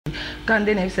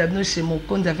cas, chez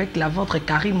MOKONZI avec la vôtre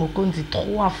Karine MOKONZI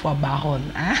 3 fois baronne.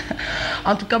 Hein?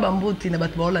 En tout cas,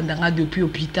 depuis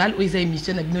l'hôpital, où ils ont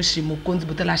émission chez MOKONZI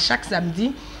chaque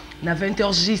samedi, à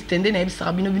 20h juste,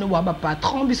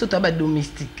 patron,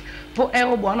 domestique. Pour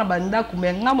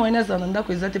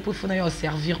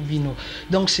servir bino.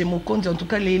 Donc chez MOKONZI, en tout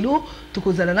cas, les lots, tout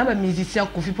les musiciens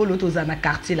qui pour l'autre dans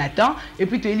quartier latin. Et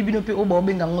puis tu es bino pe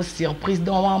au surprise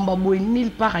dans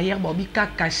nulle part ailleurs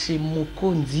chez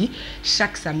MOKONZI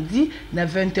chaque samedi à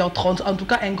 20h30. En tout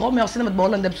cas, un grand merci notre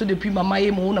Borland depuis maman et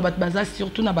mon na baza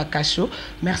surtout na bakacho.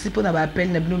 Merci pour notre appel,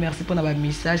 merci pour notre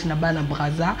message na bana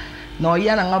braza. Non, il y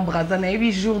a un braza na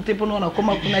 8 jours pour nous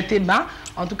comment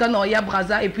en tout cas non, il y a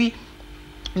braza et puis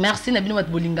merci Nabino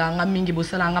Matbolinga mingi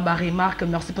bosala nga ba remarque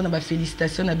merci pour na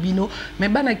félicitations Nabino mais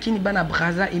bana kini bana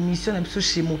braza émission na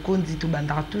chez MOKONZI tout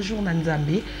bandara toujours na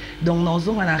Nzambe donc nous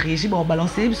on a régie bon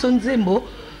balancer biso nzembo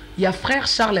il y a frère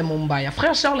Charles Mombaya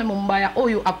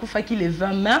oyo akufaki le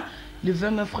 20 mai le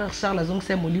 20 mai frère Charles donc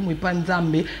c'est molimo et pas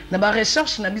Nzambe na ba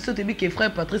recherche na biso tebi que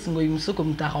frère Patrice Ngoyimso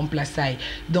comme ta remplacé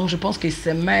donc je pense que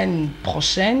semaine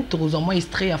prochaine tous au moins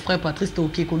extrait à frère Patrice to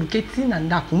kekoluketi na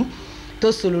ndaku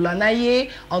to solo la naie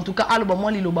en tout cas album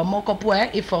moi liloba moko point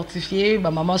et fortifié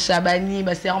ba maman Chabani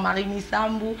ba sœur Marini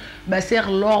Sambu ba sœur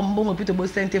Lormbo et puis to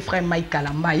bosente frère Mike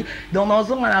Kalambai donc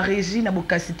nous on a la régie na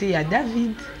bokasité à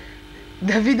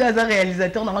David est un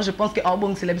réalisateur, non, je pense que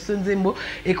bon, c'est la personne Zembo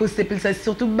et que c'est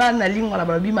surtout ban la ligne la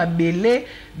babi ma belé,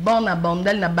 ban na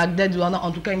Bandal na Bagdad en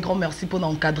tout cas un grand merci pour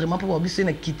l'encadrement pour babi c'est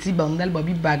na Kitty Bandal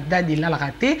babi Bagdad et là la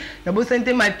raté, na bo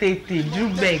sente ma tête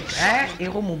Djoubek, hein,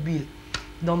 héros mobile.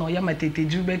 Donc non, il y a ma tête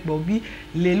Djoubek Bobby,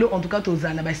 Lelo en tout cas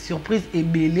tozana ba surprise et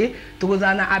belé,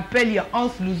 tozana appel il y a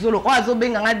Hans Luzolo, oazo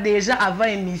benga déjà avant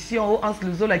émission Hans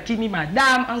Luzolo Kimi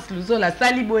madame, Hans Luzolo la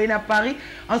Sali Boena Paris,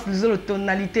 Hans Luzolo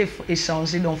tonalité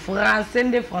échangée donc français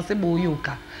des français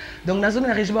boyoka. Donc dans zone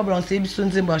région ba blancer biso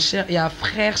nzembo cher et à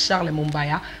frère Charles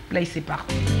Mombaya, play c'est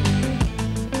parti.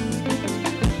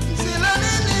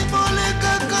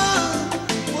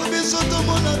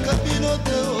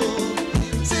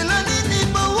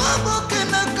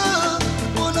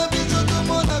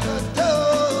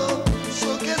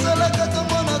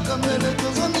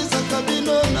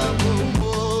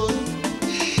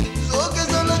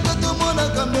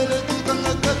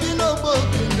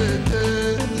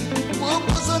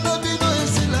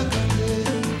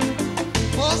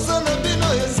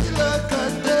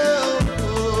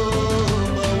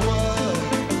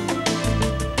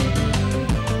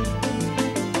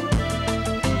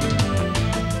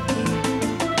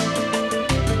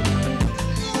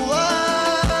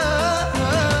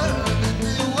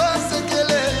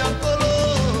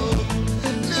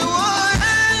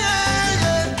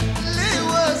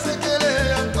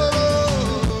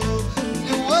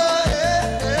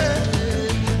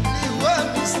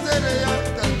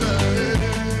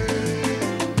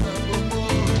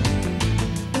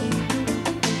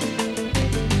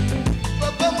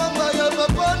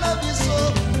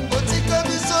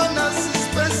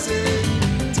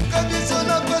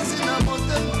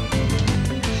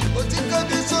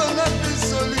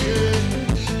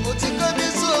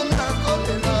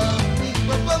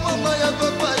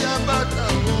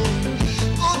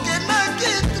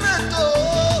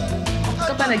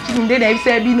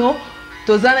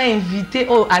 Tozana invité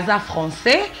au hasard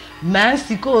français mais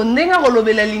si ko nenga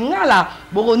kolobela lingala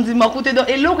bokondi makute donc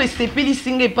eloko sepeli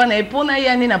singa pana epona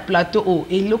yani na plateau o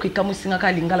eloko kamusinga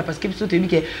ka lingala parce que biso te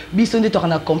bike biso nde to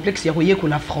na complexe ya koye ko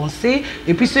na français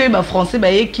et puis ce ba français ba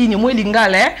yekini mo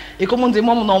lingala et comme on dit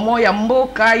moi non ya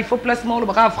mboka il faut placement le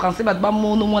bras français ba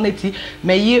mono moneti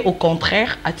mais yé au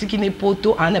contraire atiki ne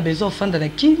poto ana besoin fanda na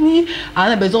kini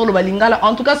ana besoin le balingala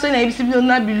en tout cas c'est na ibisi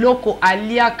na biloko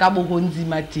alia ka bokondi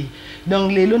mati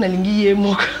donc lelo na lingi ye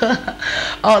moka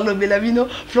oh le Belavino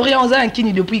Florian on a un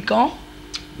kini depuis quand?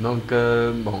 Donc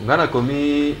bon on a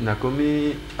commis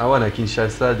awa na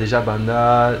Kinshasa déjà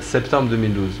banda septembre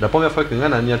 2012 la première fois que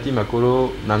on a niati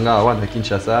makolo nanga awa na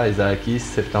Kinshasa ezaki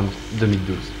septembre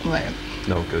 2012 ouais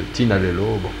donc tina lelo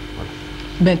bon voilà.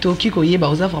 Ben toki koye ba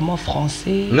oza vraiment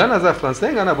français. Ngana za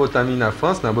français, ngana botami na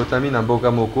France, na botami na mboka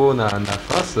moko na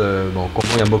France, bon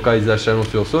comment ya mboka iza Chalon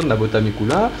sur Saône, na botami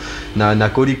kuna, na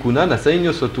koli kuna, na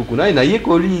sainyo sotu kuna, et na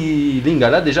yekoli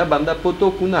lingala déjà banda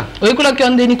poto kuna. Oyekola ki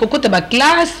ondeni kokota ba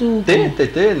classe ou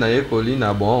Té na yekoli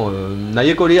na bon, na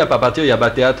yekoli à partir ya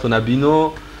ba théâtre na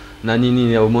bino.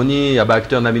 Nanini Omoni, il y a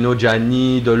acteur Nabino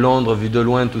Gianni de Londres vu de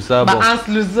loin tout ça. Bah, bon.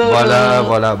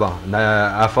 Voilà bon.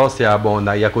 À force il y a bon,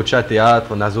 il y a Kocha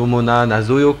théâtre, Nazomona,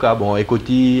 Nazoyoka, bon,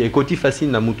 écoti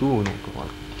facile na mutu donc voilà.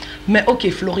 Mais ok,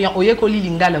 Florian, oye ko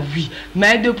lingala oui.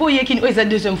 Mais depuis oye kini, oye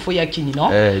deuxième fois ya kini, non?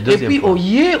 Et puis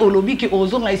oye au lobby que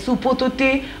ozon a sous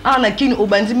pototé, en a kini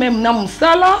obandi même na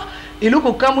musala. Et là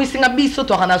quand moi singa biso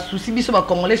to kana souci biso ba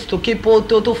congolais stocker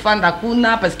poto to fanda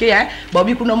kuna parce que hein,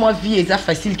 babi kuna moi vie est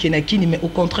facile que na kini mais au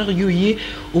contraire yoye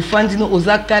au fandino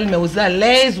oza calme oza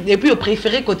l'aise et puis au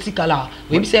préféré kotikala.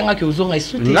 Oui, bisenga que ozon a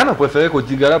sous. Ngana préféré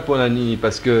kotikala pour nani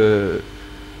parce que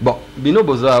bon, bino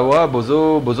bozawa,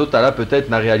 bozo tala peut-être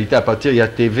na réalité à partir ya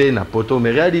TV na poto, mais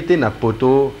réalité na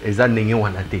poto eza ndenge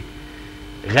wana te.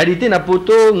 Réalité na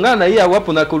poto ngana ya wa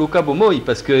pona koluka bomoi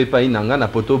parce que pa inanga na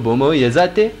poto bomoi eza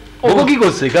te. Pourquoi qui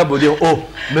conseille pour dire oh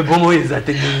mais bomoi eza te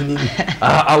nini.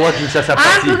 Ah wa tout ça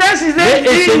passe.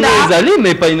 Mais allez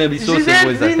mais pas une abisso c'est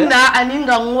moi eza. Zinda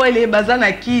aninga ngwele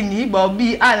bazana kini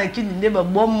bobi ana kini nde ba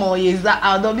bomoi eza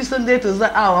a do biso ndeto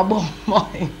za a wa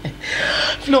bomoi.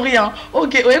 Florian,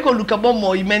 ok, oye ko luka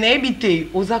bomoi mais na ebité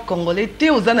oza congolais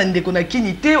te oza na ndeko na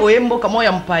kini te oye mboka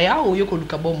moya mpaya oye ko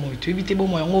luka bomoi to ebité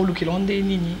bomoi ngo lukilo nde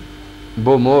nini.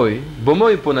 Bomoi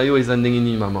pona yo eza ndenge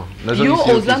nini maman. Yo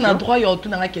oza na droit yo tout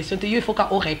na la question te yo il faut ka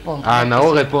o répondre. Ah na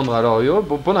o répondre alors yo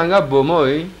pona nga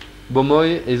bomoi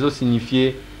ezo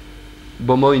signifier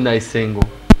bomoi na esengo.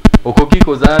 Okoki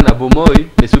koza na bomoi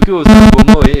mais soki oza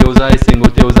bomoi et oza esengo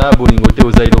te oza bolingo te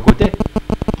oza iloko te.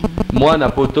 Moi na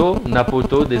poto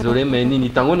désolé mais nini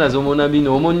tango nazomona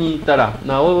bino omoni tala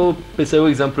na o pesa yo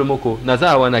exemple moko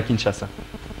naza wana Kinshasa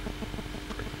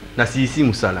na sisi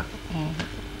musala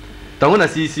tango na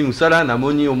sisi musala na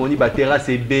moni omoni ba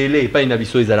terrasse belé pas une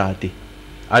abisso ezala raté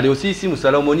allez aussi ici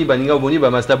musala omoni baninga omoni ba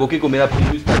master boké comme la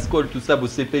primus pascol tout ça bo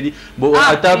sepeli bo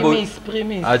ata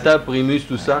primus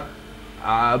tout ça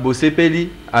ah bo sepeli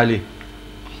allez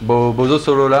bozo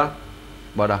solo là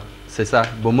voilà c'est ça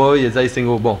bomoi eza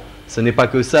esengo bon. Ce n'est pas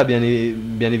que ça, bien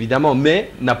évidemment,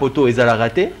 mais Napoto est à la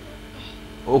raté.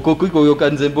 Au Koki,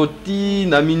 Koyokanzemboti,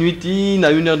 na minuiti, na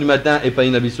 1h du matin, et pas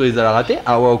une abisso est à la raté.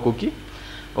 Ah ouais, au Koki.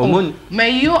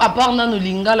 Mais yo, à part dans le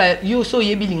lingala, yo so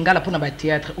yebi lingala pour na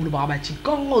théâtre, ou le barabati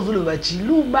Congo, ou le bati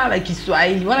Luba, la qui soit,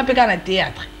 il y a un peu na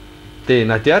théâtre. T'es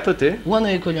na théâtre, t'es? Ou on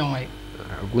a école en ouais.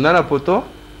 Guna la poto?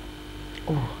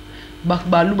 Oh,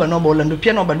 Baluba no bolando,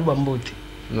 piano baluba mbote.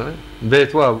 Ouais. Ben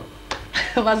toi.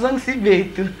 Vazang si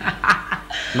betu.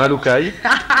 Malukai.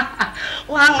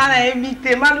 Wanga na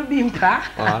ebite malubimpa.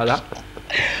 Voilà.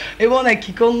 Et bon à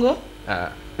Kikongo?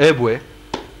 Eh boué.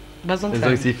 Vazang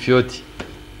si fioti.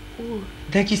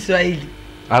 Dans Kiswahili.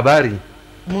 Habari.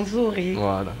 Muzuri.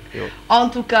 Voilà. En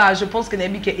tout cas, je pense que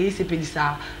Nabi ke c'est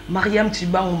pelisa. Mariam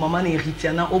Tiba ou maman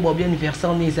héritiana au bon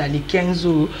anniversaire on est allé 15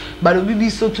 jours. Balobi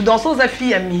biso tout dans son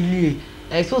fille à milieu.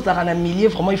 Et ça, ça a milliers,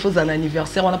 vraiment, il faut un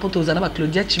anniversaire. On a pas Tozana,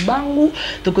 Claudia Chibangu,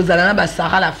 Tokozana,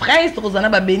 Sarah la fraise, Tokozana,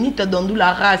 Benita Dandou,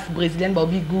 la race brésilienne,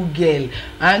 Bobby Google.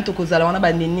 Hein, Tokozana, on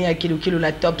a Néné, à Kilo,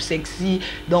 la top sexy.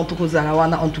 Donc, Tokozana,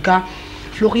 en tout cas,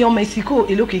 Florian Mexico,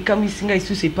 et là, comme il singa, il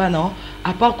c'est pas, non?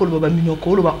 À part que le baba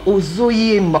minoko, le baba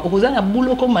ozoyemba, Okozana,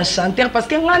 boulot comme un chanteur, parce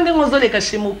que l'un on les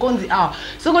Chez MOKONZI, ah,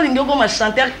 ce qu'on dit comme un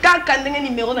chanteur, quand un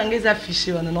numéro dans les affiches,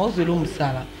 on a zéro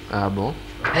moussala. Ah bon?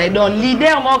 Et donc,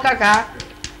 leader, mon caca.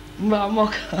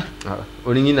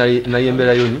 Olingi na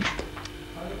yembela yoni.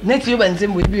 Net yo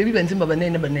banzembo yebi banzembo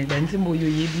banene banzembo yo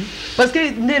yebi. Parce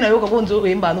que ndena yo kakonzo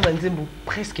yemba no banzembo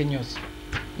presque nyos.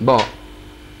 Bon.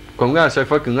 Comme à chaque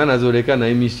fois que nga nazoleka na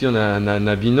émission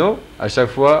na bino, à chaque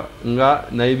fois nga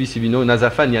na ebisi bino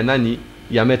nazafani ya nani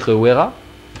ya maître Wera.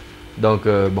 Donc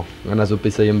bon, nga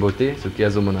nazopesa yembote ce qui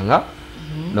azomonanga.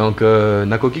 Donc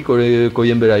nakoki ko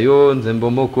yembela yo nzembo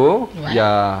moko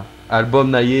ya album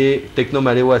naye Techno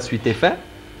Malewa suite et fin.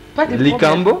 Pas de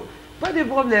Likambo. Pas de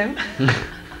problème.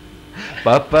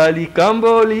 Papa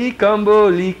Likambo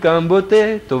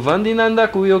te tovandi nanda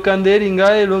kuyokanderi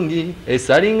ngai elongi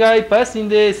esali ngai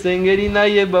pasinde esengeli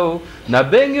nayebao na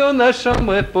bengyo na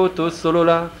chambre poto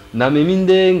solola na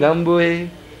meminde ngambo e.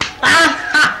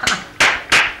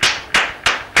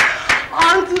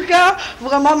 En tout cas,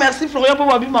 vraiment merci Florian pour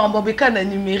Babi Mambobeka na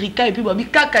numérica et puis Babi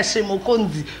Kaka Chez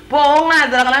MOKONZI. Pour on a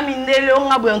dans la mindele on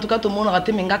a en tout cas tout le monde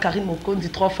raté menga Karine MOKONZI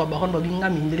 3 fois baron Babi nga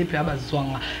mindele puis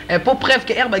abazwanga. Et pour preuve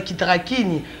que herba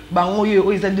kitrakini bango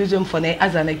yo ils a deuxième fois na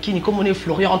azana kini comme on est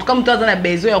Florian. En tout cas moi dans a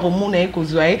besoin romona e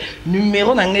kozwae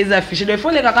numéro na ngeza affiché. Des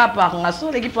fois les kaka par ngaso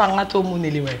les qui par ngato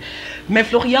moneli ouais. Mais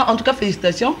Florian en tout cas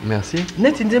félicitations. Merci.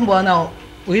 Net nzembo ana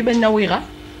oui ben na wira.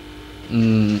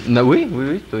 Oui,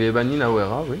 toyebani na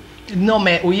wera, oui. Non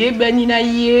mais oyebani na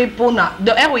ye pona.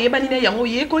 De oyebani na yango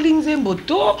ye kolinze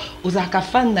mboto ozaka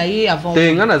fan na ye avant.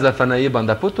 Tenga na za fan na ye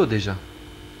banda poto déjà.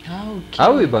 Ah OK. Ah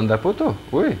oui, banda poto,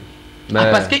 oui.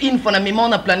 Mais parce que une fois na même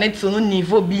on a planète sur notre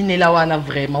niveau binela wana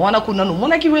vraiment. Wana kuna no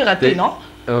mona ki wera te non?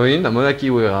 Oui, namona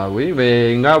kiwera, oui,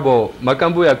 mais ngabo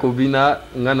makambo ya kobina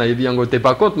ngana yebi yango te.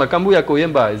 Par contre, makambo ya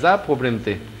koyemba, eza problème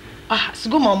te. Ah,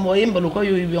 c'est comme moyemba le quoi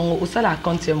yo yongo au sala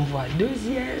 40e voix,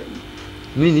 deuxième.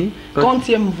 Nini?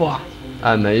 40e voix.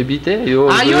 Ah, na ebité yo.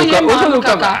 Ah, yo yemba.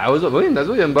 Oui,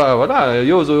 nazo yemba, voilà,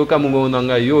 yo zo yoka mungo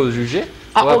nanga yo juger.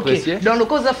 Ah, ok. Dans le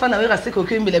cas de fan, c'est que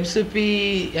tu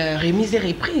as remise et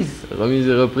reprise. Remise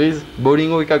et reprise.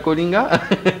 Bolingo et Kakolinga.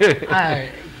 Ah,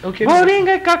 ok. Bolingo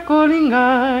et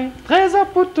Kakolinga. Trésor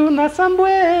putu na sambwe.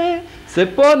 C'est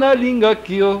pour na linga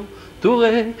kyo.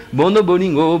 Touré, bono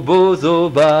bolingo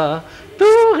bozoba.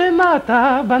 Touré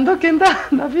mata, bando kenda,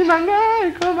 na vinanga,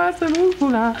 et comment se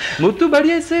moukula. Mutu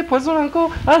balie se poison encore,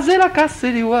 azela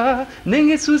kaseliwa.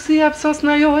 Nenge souci, absence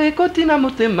na yo, et kotina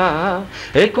motema.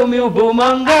 Et comme au beau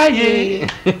mangaye.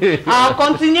 Ah,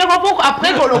 continuez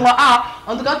après Kolonga. Ah,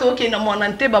 en tout cas, ok, na mon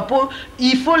anteba po,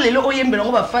 il faut les lo oyembe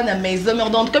longo ba fan à maison. Mais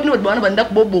en tout cas, nous bana banda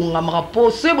ko bonga marapo,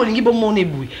 ce bolingi bo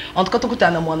monebui. En tout cas, to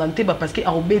na mon anteba parce que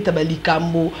arobeta ba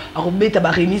likambo, arobeta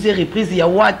ba remise et reprise ya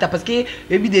wata parce que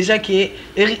ebi déjà que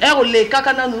le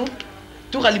kaka nous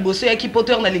tout à liboso ya ki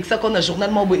poteur na lexa qu'on a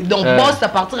journalement donc boss à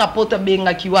partir à poto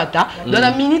benga kiwata dans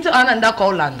la minute ananda ko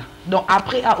landa donc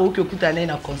après à aucun kutana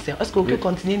na concert est-ce que vous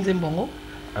continuer nzembongo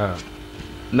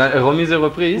na remise et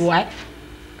reprise ouais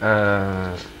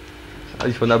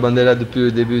il faut n'abandonner là depuis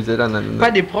le début là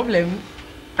pas de problème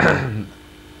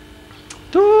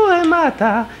Touré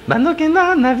mata, bando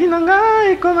kenda na vinanga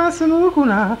et commence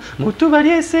mukuna. Mutu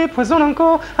balie se poison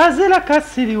encore, azela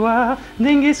kasiliwa.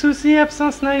 Nenge souci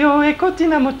absence na yo et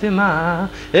kotina motema.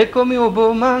 Et comme au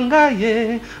beau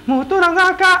mangaye, mutu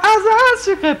nangaka aza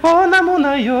sucré pona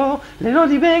mona yo. Lelo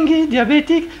libengi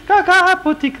diabétique, kaka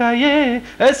potikaye.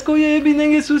 Esko ye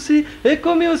binenge souci et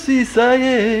comme aussi ça y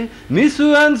est.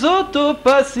 Misu anzoto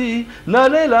pasi,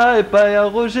 nalela et pa ya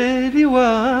Roger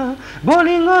liwa.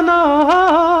 Bolingo no.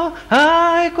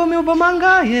 Ah, comme au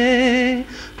bomangaye,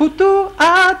 putu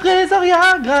a trésor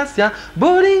ya gracia,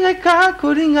 bolinga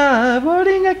kakolinga,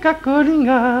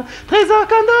 trésor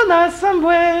kando na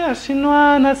sambwe,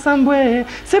 chinois na sambwe,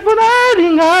 c'est bon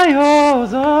linga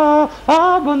yozo,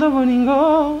 oh bondo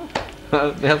bolingo.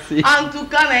 Merci. En tout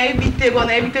cas, on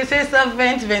a évité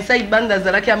 520, 25 bandes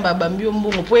d'Azala qui ont babambi au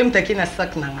mbongo pour m'taquer na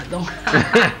sac nanga donc.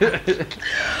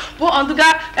 Pour en tout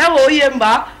cas,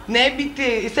 yemba na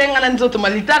évité 50 nzoto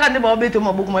malitara ne ba beto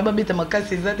maboko ma beta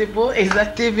makasi ezate pour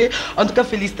ezate TV. En tout cas,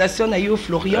 félicitations à yo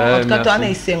Florian. En tout cas, toi na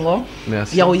isengo.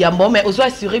 Merci. Ya oyambo mais ozo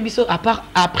assurer biso à part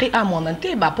après à mon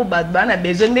ante ba pour ba na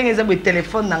besoin ndenge ba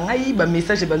téléphone na ngai ba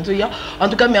message banzo ya. En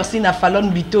tout cas, merci na Fallon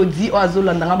Bito di o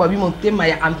azola ndanga ba bi mon tema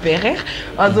ya empereur.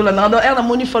 Azola na na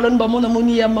moni Fallon ba mona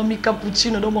moni ya mami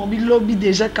cappuccino donc morbi lobby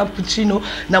déjà cappuccino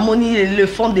na moni le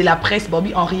fond de la presse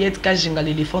Bobby Henriette Kajinga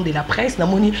le fond de la presse na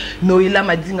moni Noëlla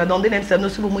Madinga dans des ça no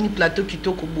sur moni plateau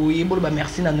kitoko boye bo ba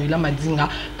merci na Noëlla Madinga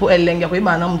pour elenga ko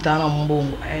ba na mutana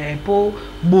mbongo pour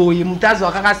boye mutazo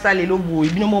kaka salelo boye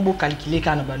bino mo bo calculer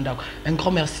kana bandako un grand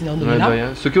merci na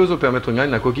Noëlla. Ce qui vous permettre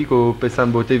ngana koki ko pesa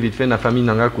mbote vite fait na famille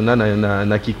nanga kuna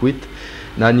na kikwit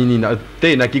na nini na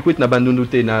te na kikwit na bandundu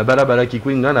te na balabala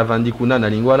kikwit na vandi kuna na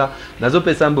lingwala nazo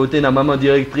pesa mbote na maman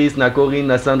directrice na Corinne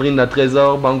na Sandrine na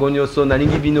Trésor bangonyo so na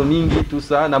lingi bino mingi tout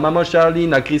ça na maman Charlie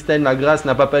na Christelle na Grâce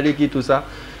na papa Leki tout ça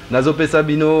nazo pesa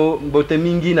bino mbote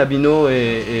mingi na bino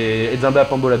et zamba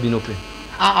pambola bino pe.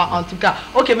 Ah en tout cas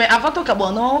OK mais avant to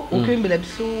kabono aucun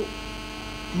belabiso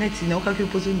neti na okaku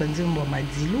poser banzembo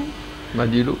madilu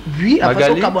Madilou. Oui, après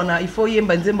il faut y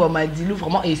avoir Madilou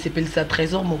vraiment et s'appelle ça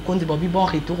Trésor MOKONZI bon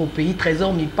retour au pays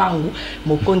Trésor Mipangu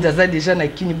MOKONZI aza déjà na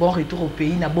kini bon retour au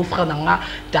pays na beau frère nanga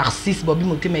Tarsis Bobby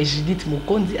Motema et Judith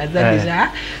MOKONZI aza déjà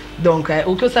donc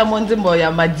aucun ça monzembo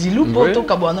ya Madilou pour to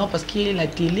kabona parce que la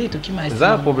télé to ki ma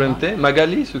ça problème te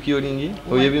Magali suki olingi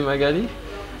oyebi Magali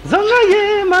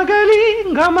Zangaye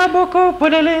Magali ngama boko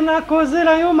polele na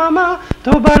kozela yo mama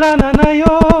to balana na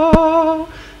yo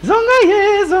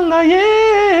Zongaye,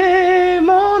 zongaye,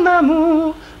 mon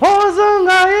amour, oh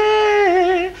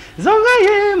zongaye,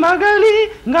 zongaye, Magali,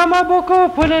 ngama boko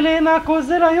polele na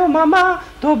kozela yo mama,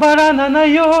 to balana na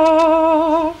yo.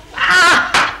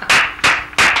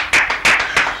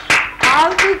 En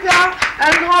tout cas,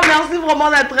 un grand merci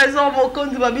vraiment à Trésor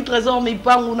MOKONZI, Babi Trésor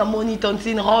Mipangu, na moni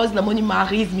Tantine Rose, na moni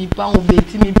Marise Mipangu,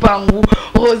 Betty Mipangu,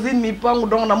 Rosine Mipangu,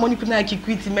 donc na moni kuna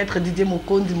kikwiti maître Didier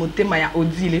MOKONZI, motema ya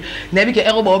odile. Na bi ke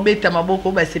ero ba obeta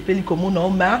maboko ba sepeli comme na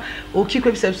ma, oki ko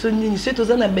perception ni c'est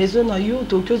aux na besoin na yo,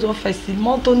 to ko zo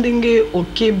facilement tondenge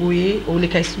OK boye, o le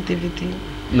kai sous TVT.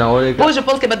 Bon, je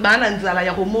pense que Batman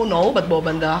ya homo no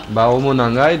Batbobanda. Ba homo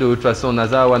nangai de toute façon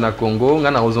naza wana Congo nga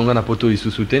na ozonga na poto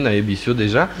isusute na ebisio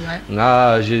déjà.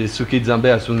 Nga je suki Nzambe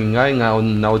asungi ngai nga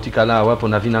na otikala wa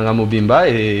pona vinanga mobimba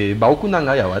et ba okuna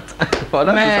ngai awat.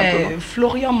 Voilà. Mais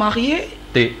Florian marié?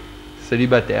 T.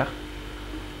 Célibataire.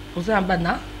 Vous êtes un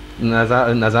bana?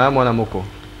 Naza mwana moko.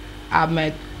 Ah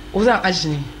mais vous êtes un âge?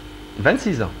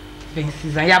 26 ans.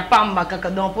 26 ans. Il n'y a pas de caca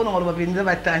dans le pot, on va venir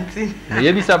à tante. Il y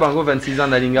a bisa bango 26 ans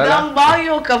na lingala. Non, bah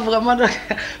yo ka vraiment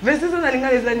 26 ans na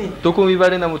lingala les années. To ko mi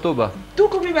balé na moto ba. Tout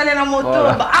ko mi balé na moto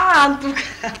ba. Ah en tout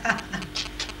cas.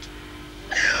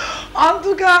 En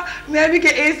tout cas, mais avec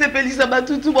ESP Lisa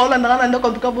tout bon là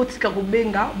en tout cas botika ko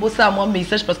benga, bo ça moi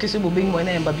message parce que ce bobeng moi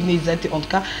na mbabine ezate en tout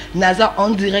cas naza en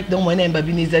direct dans moi na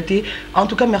mbabine ezate. En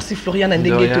tout cas merci Florian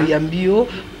ndenge to yambio.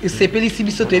 ESP Lisa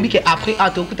biso to yebike après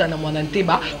atokuta na mwana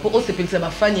nteba pour ESP Lisa ba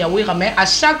fan ya wera mais à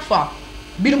chaque fois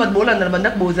bino mat bola na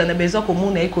banda ko bozana besoin ko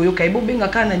mona eko yo kai bo benga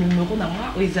kana numéro na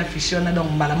moi les affiches na donc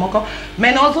mbala moko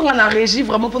mais non on a régie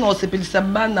vraiment pour ESP Lisa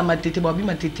ban na matete bobi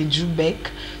matete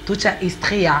Jubek to cha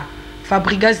Estria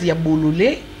Fabrigas ya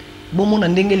bololé bon mon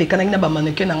ndenge les kanaki na ba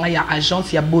mannequin na ya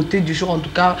agence ya beauté du jour en tout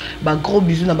cas ba gros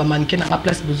bisous na ba mannequin na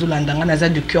place bozolanda nga naza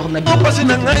de cœur na bino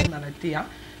na la té hein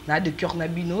na de cœur na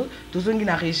bino tozongi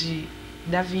na régie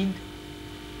David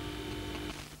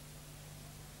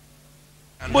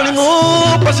Bolingo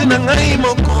pasi na ngai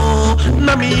moko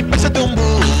nami pasa tumbu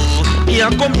ya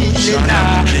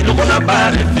komilena loko na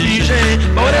ba réfugié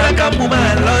ba wala kambu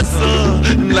maloso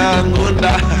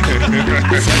nlangonda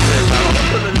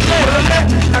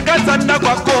akazanda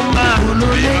kwa koma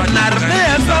na arme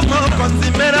ya samo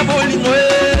konzimera bolingo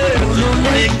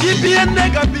ekipi ende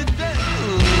kapitaine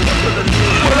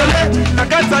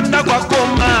akazanda kwa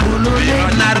koma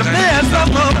na arme ya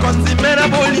samo konzimera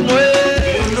bolingo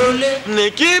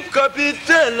l'équipe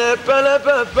capitaine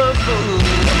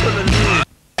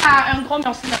un grand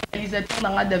merci à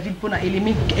réalisateur David pour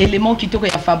l'élément qui toque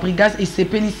à Fabrigas et c'est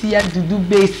Pélicia Doudou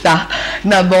Bessa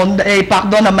na bande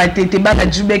pardon na matete ba na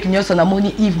Jubek nyos na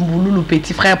moni Yves Mboulou le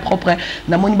petit frère propre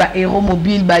na moni ba Héros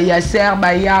Mobile ba Yasser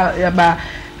ba ya ba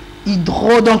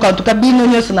Hydro donc en tout cas bino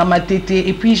nyos na matete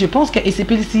et puis je pense que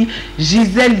SCP ici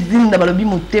Gisèle Zine na balobi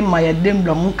motema ya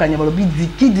dembla mukanya balobi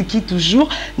diki toujours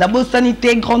na bo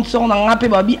sanité grande sœur na ngape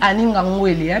babi aninga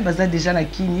ngwele baza déjà na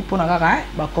kini pona kaka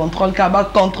ba contrôle ka ba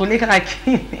contrôler kaka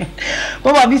kini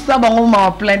po babi ça bango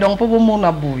ma plein donc po mo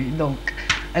na boui donc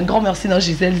un grand merci à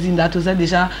Gisèle Zine là tout ça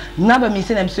déjà na ba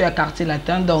mission na monsieur à quartier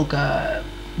latin donc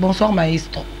bonsoir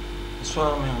maestro.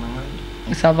 Bonsoir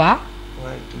mère. Ça va?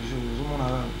 Ouais, toujours mon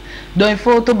arabe. Donc il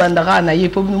faut tout bandara na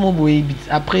yepo nous boyebit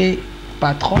après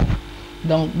patron.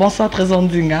 Donc bonsoir Tresor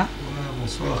NZINGA.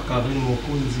 Bonsoir Chez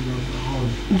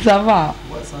MOKONZI. Ça va?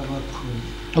 Ouais, ça va très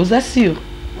bien. Vous assure?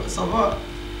 Ouais, ça va.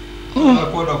 Ça va,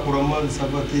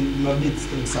 ma bite,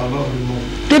 ça va vraiment.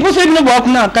 Tu peux faire une boîte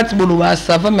na quatre boloba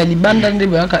ça va mais libanda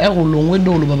ndebe aka ero longwe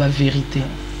do lo baba vérité.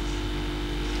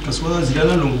 Parce que là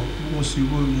zilala longo, on suit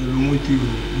le mot était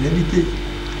l'invité.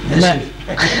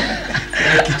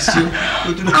 La question.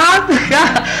 En tout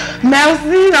cas,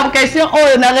 merci la question. Oh,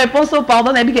 la réponse au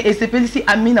pardon, et c'est ici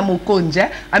Amina Mokonzi.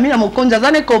 Amina Mokonzi, ça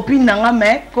n'est copine n'a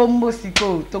mais comme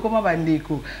siko, to comme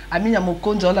bandeko. Amina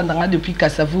Mokonzi, on l'a depuis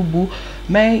Kasavubu.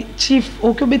 Mais chief,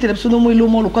 au Québec, tu as absolument le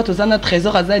mot le quoi tu as un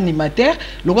trésor à animateur.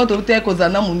 Le quoi tu as que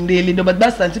zana mundé, les deux bas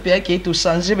senti pays qui est tout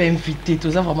changé, ben invité, tu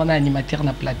as vraiment un animateur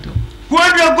na plateau. Quoi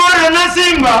de quoi na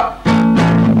Simba?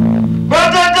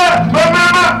 Batata,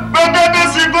 mama, batata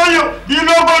sigoyo,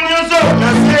 iloko nyonso,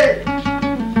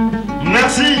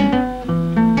 merci.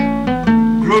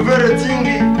 Clover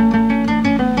Tingi.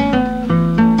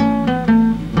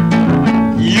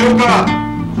 Yoga,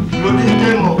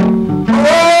 Floditemo.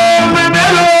 Oh, ma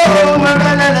belle,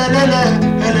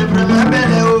 elle est vraiment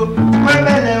belle, oh, ma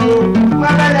belle, oh, ma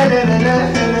belle, elle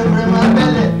est vraiment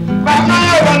belle. Bama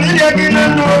familia kina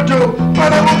noto,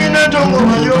 para mungina tongo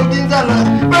mayo kinzala,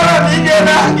 para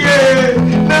mingena ye,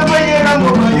 na kwenye na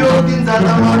mayo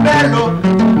kinzala mabelo,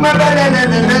 mabele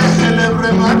elle est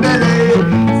vraiment belle,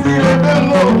 si le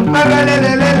bengo, mabele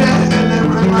elle est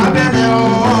vraiment belle,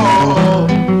 oh,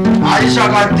 Aisha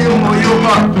kate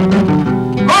moyoba,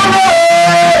 ole,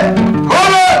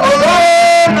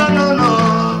 no,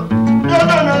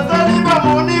 saliba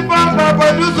moni pamba kwa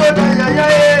duso da ya,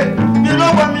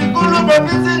 mikulu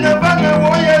babisi ne bana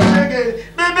woye shege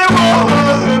bebe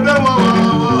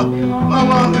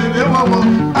mama bebe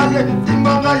ale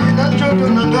timbanga ina choto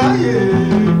nangaye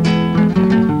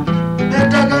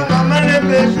netaka ngamale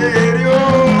beserio.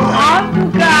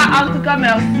 En tout cas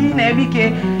merci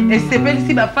Nebike et c'est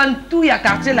ici ba fan tout ya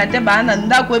quartier la tête ba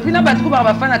ndako et puis na ba tout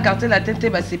ba fan na quartier la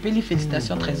tête ba c'est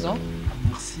félicitations Trésor.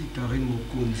 Merci. Reine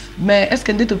Mokonzi. Mais est-ce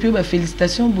que tu as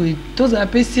félicitations pour tous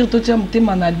appels sur toi tu as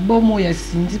un album ya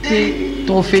Cindy pe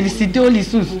to féliciter au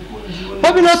lissus.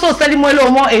 Pas bien so sali moi le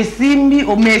moment et simbi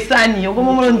au mesani au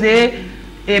comment on dit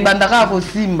et bandara au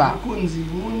simba. Mokonzi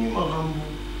moni marambo.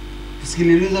 Parce que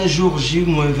les jours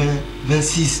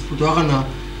J-26 pour toi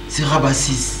c'est rabat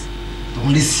 6.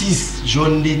 Donc les 6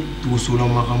 jaunes de tout sur la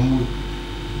marambo.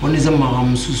 On est à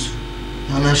marambo sous.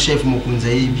 Il y a un chef Mokonzi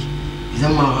yebi. Ils ont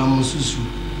marambo sous.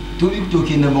 Tout le monde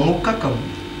qui est dans mon cacao.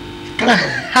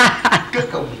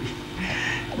 Cacao.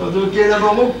 Donc il y a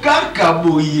dans mon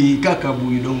cacao.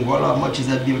 Donc voilà, moi je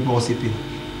suis bien pour CP.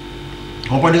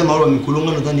 On peut dire que nous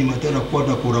avons un animateur à quoi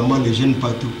d'accord, les jeunes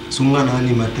partout. Sont un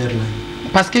animateur là.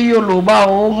 Parce que yo loba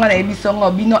on a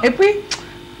émission bino et puis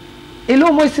et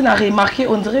là moi ici n'a remarqué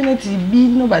on dirait net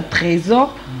bino ba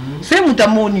trésor c'est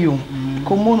mutamonio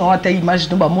comment on a ta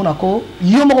image no ba monako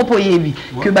yo moko po yebi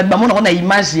que ba mona on a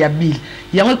image ya bill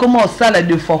yango comment ça la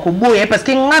deux fois ko boye parce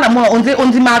que ngana mo on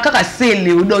dit ma kaka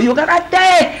sele do yo kaka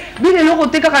te bill le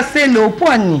côté kaka sele au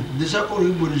point déjà on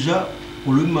le déjà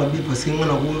on le m'a parce que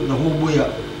ngana ko boya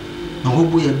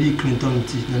Naroboya Bill Clinton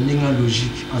na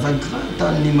logique as un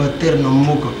grand animateur na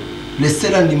moka le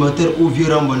seul animateur au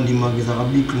Virambo ndima gezara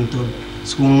Bill Clinton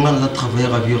ce qu'on a travaillé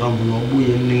à Virambo na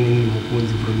boya ndenge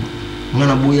mokonzi vraiment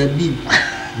ngana boya Bill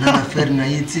na affaire na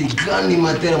yeti grand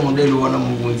animateur modèle wana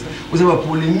mokonzi vous avez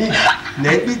polémique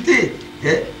na évité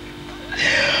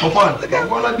comprendre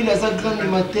voilà Bill as un grand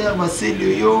animateur va c'est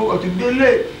le yo tu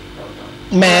belé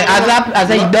mais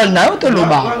aza idole na to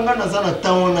loba ngana zana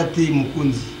tawana te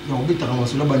mokonzi on beta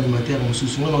ramasula ba animateur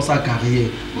mususu dans sa carrière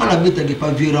mana beta ke pas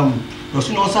viram donc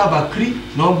sinon ça va cri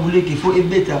non boulé qu'il faut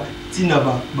ebeta tina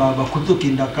ba koto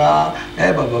kendaka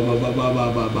ba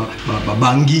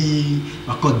Bangui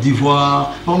ba Côte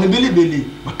d'Ivoire on me belé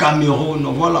ba Cameroun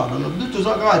voilà dans tout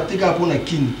ça ka teka pour na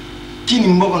kini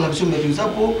mboko na biso mais ça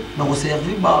pour na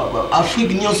servir ba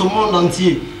Afrique ni en ce monde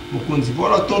entier mokonzi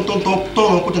voilà ton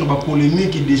côté na ba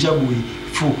polémique déjà boy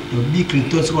faux Bill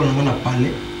Clinton ce qu'on a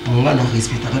parlé on a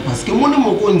respecté parce que mon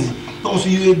mokonzi on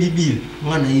suit Bibil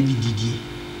on a yebi Didier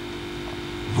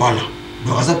voilà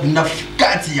donc ça pinda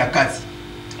kati ya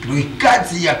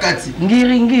kati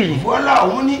ngiri voilà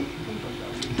on ni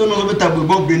ton on beta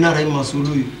bobo Bernard et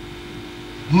Masolo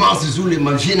mars zule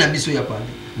ma vie na biso ya parler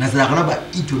na zara ba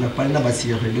ito na parler na ba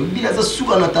siré le bila za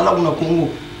suka na tala na Congo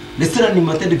le seul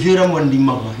animateur de Viera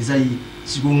Mwandima isayi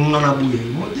siko ngana buye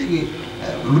monte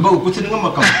le ba ko tsenga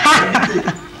makam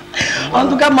en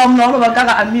tout cas maman va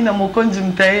kaka Amina Mokonzi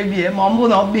mtaebi mambo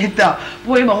na beta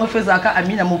pour y bango fezaka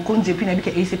Amina Mokonzi puis na bika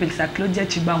et s'appelle ça Claudia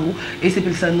Chibangu et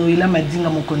s'appelle ça Noila Madinga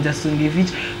Mokonzi Songevich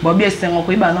bon bien c'est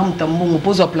ngoko ba na mtambo mo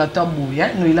pose au plateau boya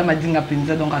Noila Madinga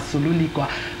penza donc à sololi quoi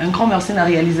un grand merci na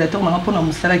réalisateur manga pona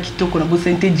musala kitoko na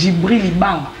bosente Djibril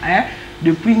Libanga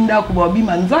depuis ndako bobi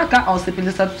manzaka on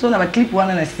s'appelle ça tout na ba clip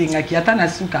wana na singa ki ata na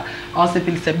suka on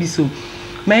s'appelle ça biso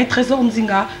mais Tresor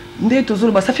NZINGA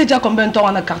ça fait déjà combien de temps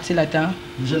on a Quartier Latin?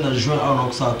 Je n'ai juin alors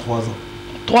ça a 3 ans.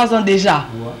 3 ans déjà?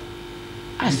 Ouais.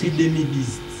 Ah, c'est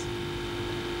 2010.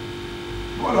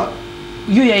 Voilà.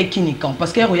 Il y a qui quand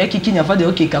parce qu'il y a qui n'a pas de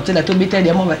OK Quartier Latin bétail il y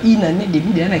a une année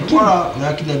début d'année qui. Voilà, on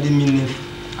a qui en 2009.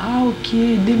 Ah OK,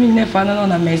 2009 on a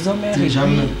la maison mère. C'est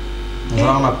jamais.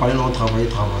 On a parlé on travailler.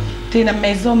 T'es na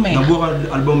maison mère. D'abord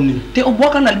album ni. T'es au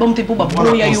bois un album t'es pour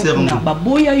baboya yo na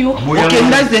baboya yo. OK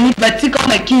na zeni bati quand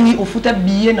na kini au futa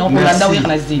billet na Holanda ou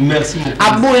na zeni. Merci beaucoup.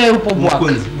 Aboya yo pour boire.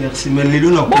 Merci mais les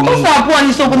deux na. Pourquoi ça pour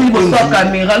aller sur comme il bosse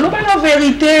caméra. Lo ba la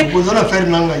vérité. Vous allez faire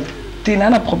nanga. T'es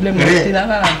na problème t'es na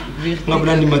la vérité. On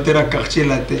a animateur à Quartier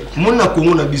Latin. Mon na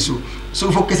Congo na biso.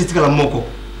 Sauf faut que c'est la moko.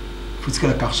 Faut que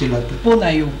la Quartier Latin. Pour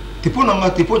na yo. T'es pour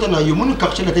n'importe quoi na yo mon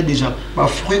Quartier Latin déjà ba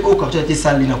fruit au Quartier Latin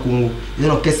sali na Congo ils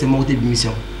ont caisse mort de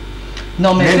mission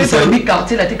non mais c'est le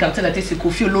Quartier Latin c'est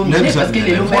Kofi Olomide parce que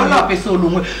les Olomide peso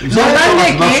Olomide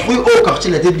ba fruit au Quartier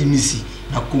Latin bimisi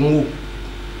na Congo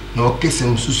na caisse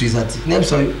mususu ezati nem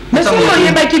ça yo mais so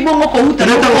yo ba ki bongo ko uta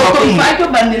ko fa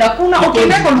ko bandela kuna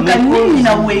okende ko lukanini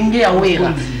na wenge ya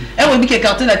wera we bi ke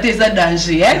Quartier Latin za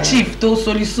danger chief to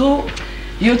solution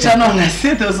yo tchana on a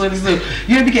cette solution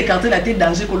yo bi ke Quartier Latin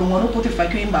danger ko longono pour te fa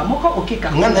que imba moko OK ka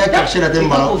ngana ya Quartier Latin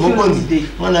ba mokonzi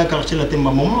ngana ya Quartier Latin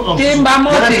ba momo temba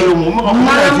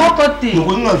moko te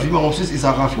ngoko na vie on sait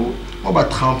ça rafo on va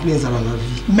tremper ça dans la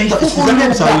vie mais ça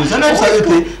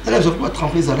pas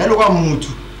tremper ça là le roi mutu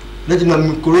là tu m'as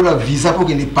mikolo la visa pour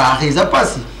que ne pare ça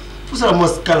passe faut ça moi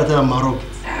scala dans Maroc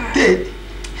té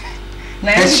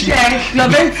na éviter la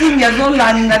belle signe ya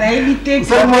zolanda na éviter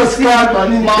ça moi scala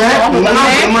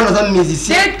vraiment dans un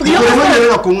musicien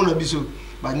vraiment na Congo na biso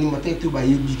ba animateur tout ba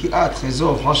yebiki ah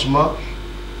Trésor franchement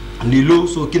lelo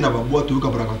so ki na ba boîte to ka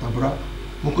brakata bra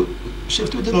chef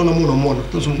tout est non mon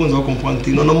tout ce qu'on va comprendre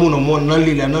non mon nan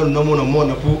lila nan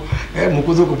mon pour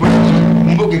mokozo comprendre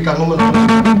mboke kango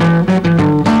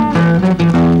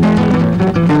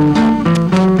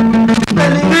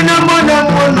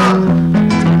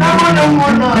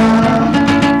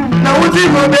na uti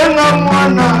mobenga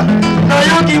mwana na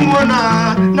yoki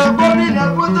mwana na bobi na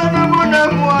kota na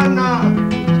mwana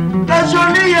na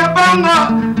joli ya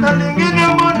banga na lingi na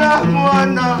mwana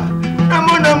mwana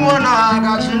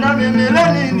kashina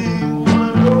memela nini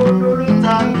lolo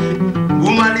nzambe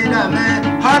umalida me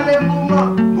hale muma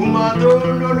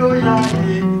lolo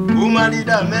yaye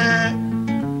umalida me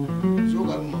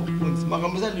soka makonzi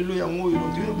makamza lelo ya ngoyo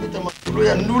ndino peta makolo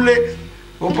ya ndule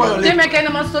te mekene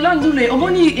masolo ndule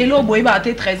omoni elo boyeba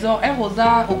te trésor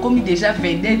rosa au commis déjà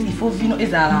vedette il faut vino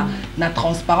ezala na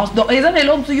transparence donc ezana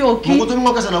elo mtuyo ki mokoto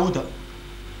mingo kasa na uta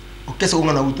okesa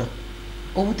unga na uta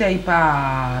Outa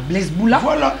pas Blaise Boula.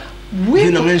 Voilà. Oui.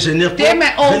 Viens un ingénieur. Viens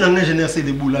un ingénieur c'est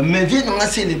des boulas. Mais viens un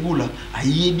c'est des boulas.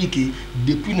 Aïe que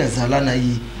depuis Nazala na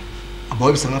yi.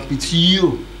 Aboy ça m'a petit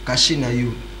yo caché na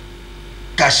yo.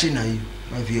 Caché na yo.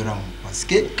 Ma viram parce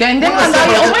que. Kende manda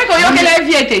au moins ko yo kele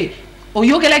viete.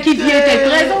 Oyo kele ki viete.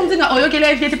 Trésor NZINGA oyo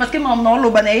kele viete parce que maman lo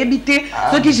bana habité.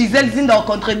 Ceux qui Gisèle Zinda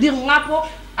contredire ngapo.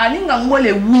 Alinga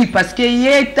ngole oui parce que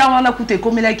yé tawana coûté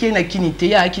comme la qui na kinité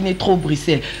ya qui n'est trop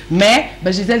Bruxelles mais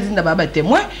ba Gisèle Zinda baba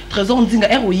témoin Trésor NZINGA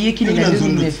ROI qui n'est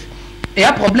 2009 et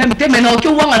un problème té maintenant que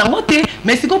wanga na ngoté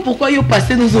mais c'est pourquoi yo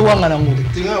passé nous wanga na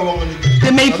ngoté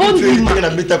mais il faut dire na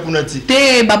beta kunati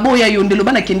té baboya yonde lo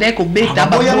bana kende ko beta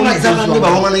baboya ngazaka ni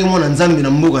ba wanga na mona nzambi na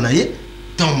mboka na ye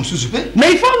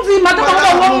mais il faut dire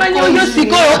maintenant on va yo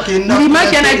siko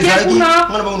limaki na kiakuna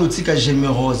ngana ba unotika j'aime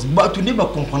rose ba tu ne ba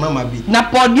comprendre ma bite na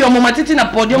podium matiti na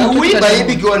podium oui ba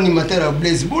yebi ko animateur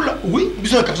Blaise Boula oui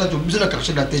biso na karcha to biso na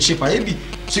karcha la tête pa yebi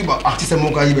si ba artiste mo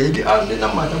ka yebi ah na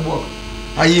mata bo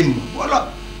ayim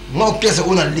voilà moi qu'est-ce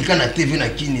qu'on a lika na TV na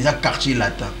kini za quartier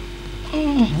latin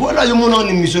voilà yo mon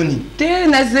émission ni te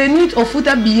na Zénith au foot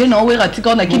habillé na wera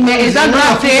tika na ki mais eza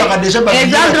graté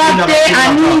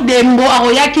ani dembo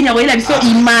aroya ki nya wela biso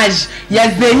image ya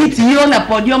Zénith yo na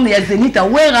podium ya Zénith a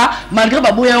wera malgré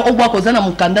baboya obwa koza na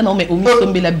mukanda na mais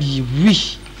omisombela bi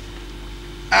oui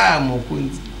ah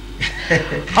mokonzi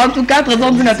en tout cas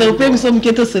Trésor NZINGA tropé nous sommes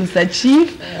keto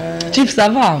sensitif Chief ça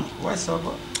va ouais ça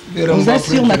va vous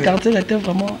assure na quartier là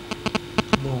vraiment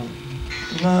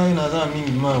naza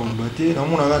mingi ma obate na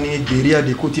mona ngani derrière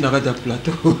des côtés na kata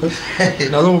plateau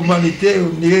na zo manité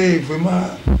on vraiment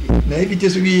na éviter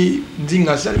celui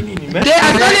NZINGA sali nini mais te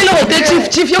atali lo te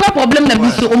chief yo problème na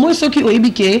biso au moins ceux qui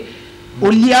oyebike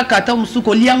olia kata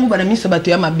musuko liangu bana miso bato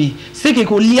ya mabe c'est que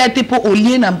ko lia te po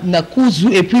olie na kuzu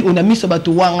et puis on a miso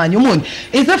bato wanga nyomoni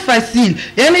et c'est facile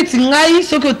et neti ngai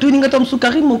ce que tout ninga tom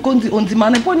sukari mokonzi on dit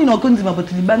mana poni na konzi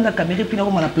maboti libanda caméra puis na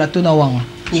ko na plateau na wanga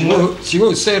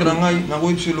siko ser na ngai na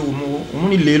ko tselo mo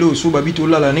omoni lelo so babito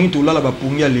lala ningi to lala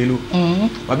bapungia lelo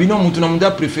babino mutu na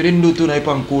munda préféré ndoto na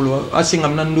epa nkolo asenga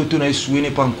mna ndoto na esuene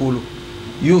pa nkolo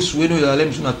yo suene ya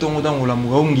lem suna tongo dans la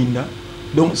muga nginda.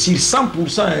 Donc, sur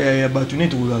 100% il y a battu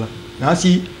tout là.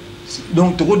 Si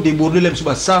donc tu vas déborder les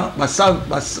ça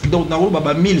donc na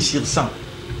ba 1000 sur 100.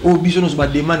 Au biso nous ba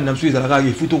demande na msuiza la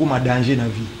il faut to comme danger na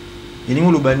vie. Et ni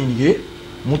lo bani ni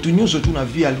mutunyo surtout na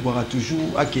vie alwara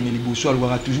toujours akene liboso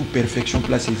alwara toujours perfection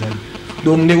place ezali.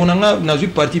 Donc ndeko nanga na zu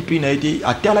parti pris na été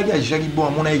atala ga jaki bon à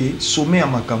mon avis sommet à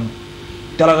makamu.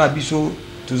 Tala biso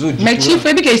toujours mais tu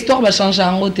fais que histoire va changer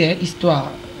en côté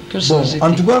histoire. Bon,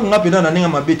 en tout cas, on a pédé na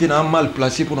ma bête na mal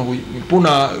placé pour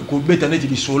na bête net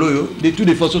di solo yo. De toutes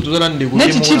les façons tout ça dans des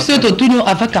net chief ce to tunyo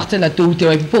ava quartier la to ou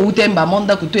pour ou temba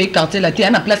monda ko to e quartier la te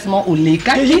na placement au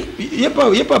leka il y a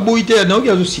pas boité na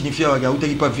okia zo signifier wa ou te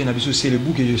pas venir na biso c'est le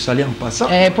bout que je salais en passant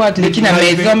pour être qui na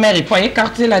maison mère et pour e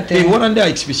quartier la te et on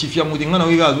a spécifier mo dinga na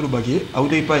okia zo baké ou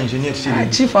te pas ingénieur c'est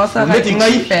chief ça va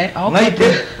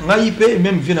ngai pe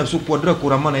même venir sur quadra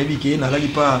couramment na ebiki na lagi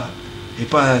pas et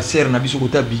pas serre na biso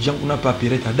kota Abidjan on a pas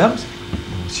Pirate Adams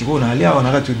si on allait on a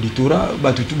raté Ditora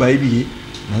batutu ba ebiye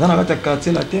na na kata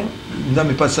quartier la terre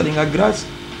ndame pas salinga grâce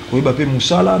ko ba pe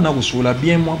musala na ko sola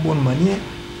bien moi bonne manière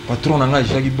patron na nga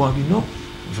jaki bon bino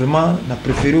vraiment na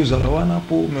préféré aux alawana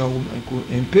pour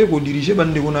un peu ko diriger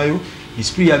bande ko na yo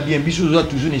esprit ya bien biso za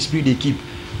toujours un esprit d'équipe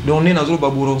donc on est na zo ba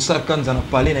boronsa quand on a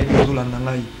parlé na biso la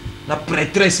ngai na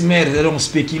prêtresse mère donc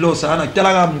spéculo ça na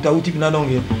telaga mutauti na donc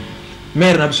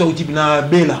mère na biso type na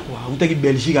bela quoi utaki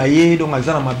Belgique aye donc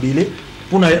azana mabele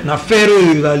pour na faire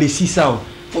les 600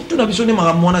 faut tout na biso ne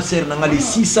maka mwana serre na les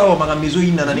 600 maka maison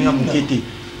ina na ninga mukete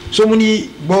so moni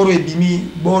boro ebimi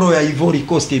boro ya Ivory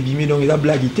Coast ebimi donc la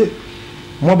blaguité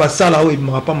moi ba sala o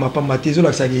maka pa tezo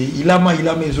la sage ilama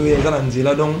maison ya zana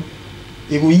nzela donc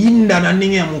et ko yinda na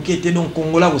ndenge ya mokete donc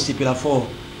Congolais ko sepela fort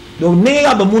donc ndenge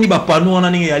ba moni ba panneau na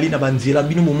ndenge ya lina banzela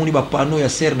bino mo moni ba panneau ya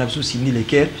serre na biso sindi le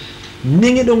cœur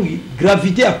ndenge donc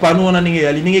gravité ya panneau na ndenge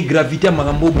ya ndenge gravité ya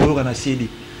makambo bolo na CD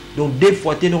donc des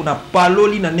fois te donc na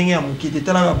paloli na ndenge ya mokete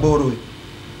tala ba boro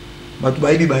batu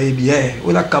bayebi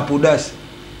ola capodas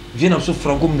vient na biso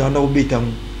franco mndanda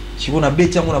obetango si on a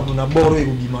betango na boro e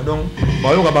bima donc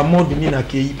bayoka ba mode ni na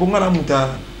kei ponga na muta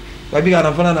babika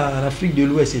na fana na Afrique de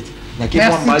l'Ouest na ke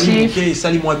moi Mali ke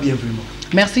sali moi bien vraiment.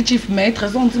 Merci Chief Maître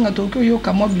Zonzinga tokyo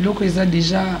yoka mo biloko eza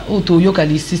déjà auto yoka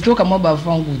lisisto ka mo ba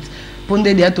vangout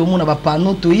ponde dia to mona ba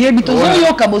pano to yebi to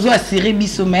yoka bozo assurer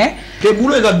biso mais que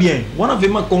boulot est bien wana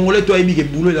vraiment congolais to yebi que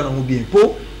boulot est dans bien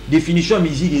pour définition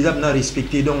musique ils na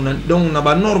respecter donc na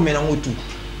ba norme na tout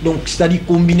donc c'est-à-dire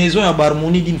combinaison ya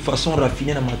harmonie d'une façon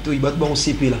raffinée na mato ibat ba on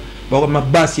CP là ba ma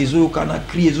basse ezo kana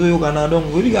cri ezo kana donc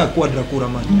oui ga quadra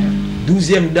couramment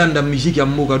 12e dan da musique ya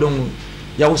mboka donc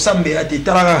ya osambe ate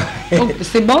taraka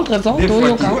c'est bon Trésor to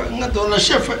yoka ngato la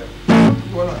chef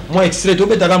voilà moi extrait to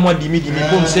betaka moi dimi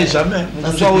comme c'est jamais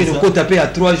on soit oui ko taper à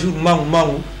 3 jours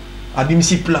mangu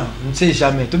abimsi plan on sait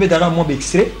jamais to betaka moi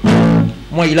extrait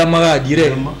moi il a mara à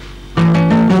dire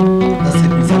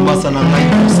Masa na ngai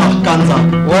Moussar Kanza.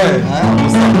 Ouais.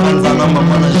 Moussar Kanza na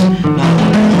mama na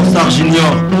Moussar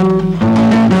Junior.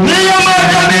 Niya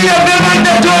madami ya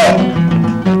bemandeto.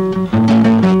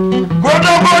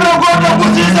 Godo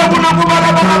kuziza kuna kubara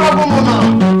bana kumuna.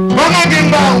 Bana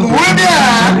gimbangu wibia.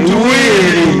 Oui.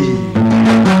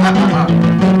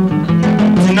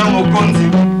 Sina mokonzi,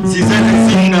 sizele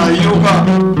sina yoga.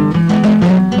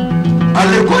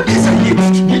 Ale kodi sa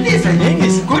yeti. Kodi sa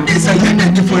yeti. Kodi sa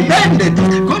yeti defended.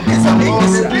 Kodi sa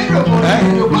yeti.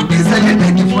 Kodi sa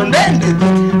yeti defended.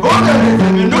 Oga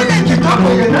ndule kitoko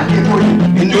ya nani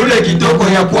kodi. Ndule kitoko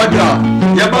ya kwada.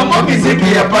 Ya bamba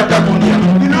miziki ya pata kunia.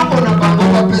 Biloko na bango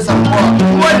kwa pesa mwa.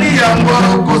 Mwali ya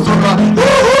mwa kosoka.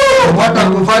 Wata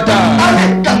kufata.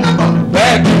 Ale kanga bango.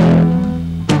 Back.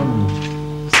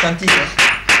 Santika.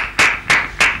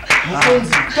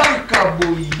 Mokonzi kaka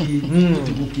boyi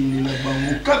tukukini na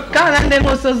bango kaka kana ndengo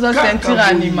sozo ceinture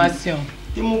animation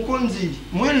te mokonzi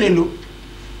mwelelo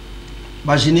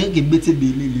ba générique ebeti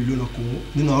belé lelo na Congo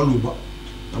nina oloba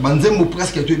na banzembo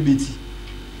presque to ebeti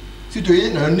si to ye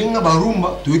na ndinga barumba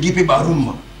to ekipe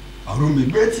barumba arumba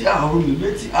ebeti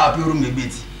pe rumba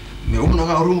ebeti mais omona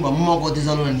ka rumba moko te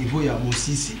zana na niveau ya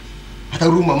Mosisi ata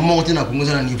rumba moko te na Congo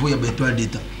zana na niveau ya Étoile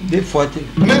d'État Des fois te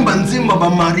même banzembo ba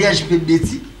mariage pe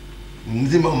beti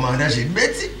nzima mariage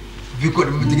beti vu que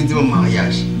le nzima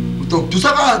mariage donc tout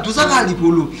ça va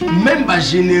likolo même ba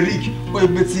générique o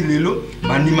beti lelo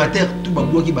ba animateur tout ba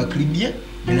boki ba cri bien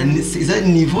mais c'est un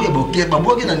niveau ya boké ba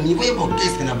boki na niveau ya boké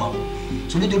c'est na ba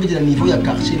so ni beti na niveau ya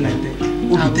quartier latin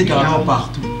o beti carrément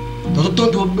partout donc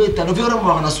ton beta no vera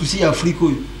mo na souci Afrique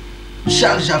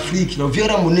charge Afrique no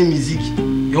vera mon musique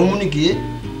yo moniki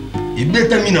e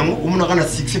beta minango o mona kana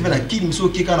succès pe na kili so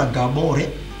ki kana Gabon re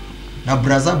na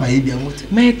Braza ba yebi ngote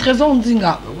mais Trésor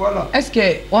Ndinga voilà est-ce que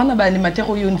on a ba animateur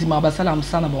oyo ndima basala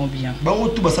msana bon bien bango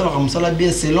tout basala msala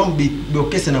bien selon be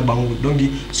c'est na bango donc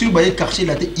sur ba quartier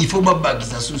là il faut ba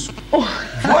bagisa susu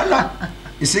voilà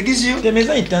et c'est qui sûr tes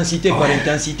maisons intensité par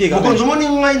intensité quand même bon je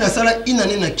ngai na sala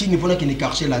inane na kini pona kini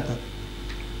quartier là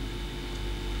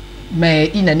mais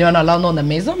inane on a là non na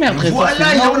maison mais Trésor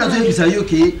voilà ya on a vu ça yo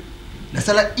que na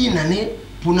sala inane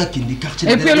pona kindi quartier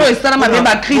et puis lo esala mabe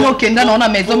ba crino kenda na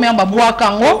maison mais ba bois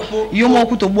kango yo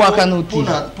moko to bois kanoti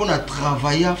pona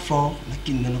travailler fort na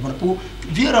kindi na pour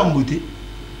viera mbote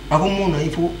avant mon il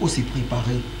faut aussi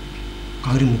préparer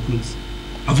quand il mokonzi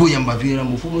avant yamba viera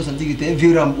mo faut sentir que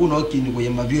viera mo na kindi ko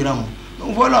yamba viera mo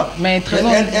donc voilà mais très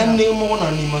un mo na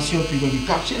animation puis le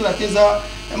quartier la teza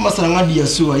masala ngadi ya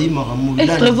so ayi maramu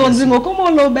là Trésor Ndinga comment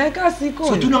lo beka siko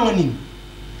surtout na ngani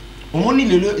omoni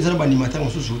lelo ezana ba animateur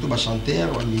mosusu surtout ba chanteur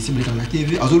ba misible dans la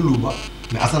TV azoloba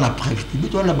mais asa na preuve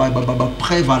toi na ba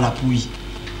preuve à l'appui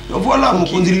donc voilà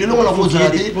mokonzi lelo on a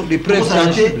constaté des preuves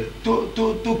tangibles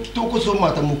to ko so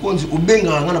mata mokonzi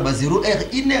obenga ngana ba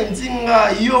 0R ine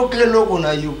nzinga yo keloko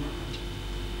na yo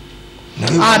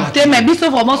ah te mais biso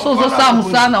vraiment sozo ça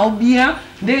musana ou bien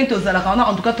ndenge tozala kana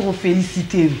en tout cas trop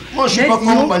féliciter moi je suis pas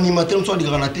comme animateur soit de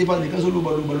granaté pas de kazolo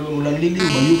balo la lele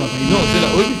bayo ka non c'est là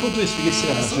oui faut tout expliquer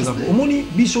ça omoni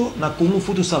biso na Congo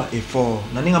faut ça effort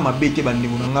na ninga mabete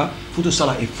bandemo nanga faut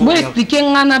ça effort bon expliquer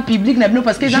ngana public na bino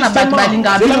parce que jana bat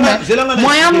balinga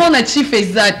moyen mon na chief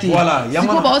exact voilà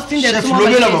yango ba aussi de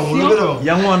tout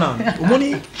yango na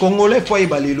omoni congolais foi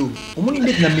balelo omoni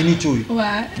net na minute oyo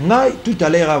na tout à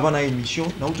l'heure avant la émission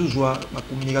na toujours la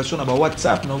communication na ba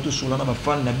WhatsApp na tout sur na ba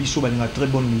na biso balinga très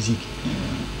bonne musique.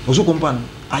 Vous comprenez?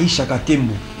 Aïcha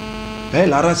Katembo.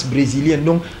 la race brésilienne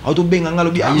donc auto benganga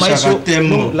lobi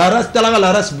la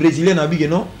race brésilienne abige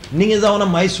non ningeza ona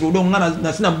maestro donc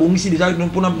na sina bongisi déjà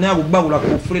donc pona na ko bagula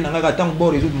ko frère na ngaka tang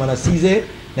bord résoudre mala 6h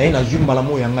na ina jumba la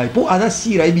moya ngai po ada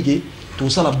sira ebige to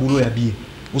sala boulot ya bien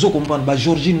oso comprendre ba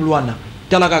Georgine Luana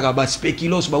talaka ba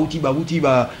spéculos ba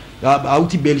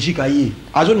outi Belgique aye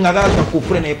azo ngaka ko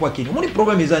frère na epo akini moni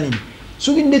problème ezani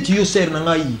soki ndeti yo ser na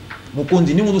ngai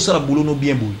mokonzi ni mo sala boulot no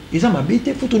bien boy eza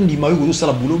mabete photo ndima yo ko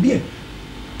sala boulot bien.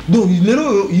 Donc,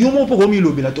 yo mo poko mi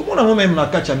lobela to mona même na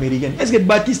catch américaine. Est-ce que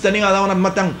Baptiste ninga la on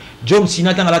matang John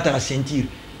Cena tanga la ta ceinture.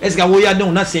 Est-ce que woya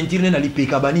donc na ceinture na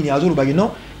lipeka banini azolo bagi non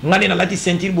ngane na lati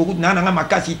ceinture beaucoup na nga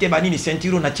makasi te banini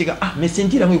ceinture na cheka mais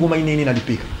ceinture ngo koma inene na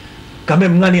lipeka. Quand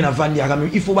même ngane na vandi quand même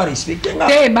il faut pas respecter nga.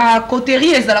 Te ba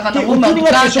coterie ezala kana ko ma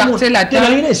quartier la terre.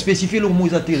 Il a spécifié le mot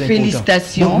très important.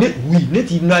 Félicitations. Oui,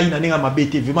 net ina ina ninga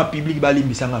mabete vraiment public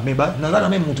balimbisanga mais ba na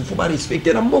même il faut pas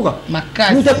respecter na mboka.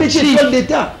 Makasi. Nous t'appelle école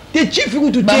d'état. T'es chief ou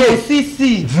tout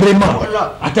si vraiment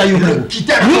attends yo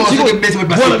quitter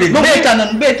beta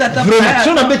non beta ta vraiment si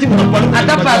on a bêté pour parler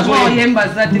ata pas zo yemba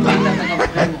za te beta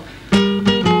na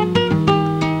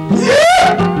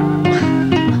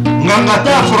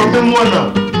ngangata formé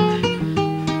mwana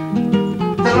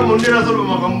tala mondela solo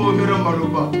makambo vera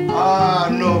maloba ah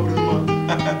non vraiment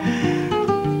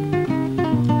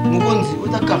Mokonzi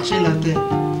ota quartier la terre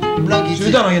blague ici je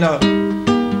donne rien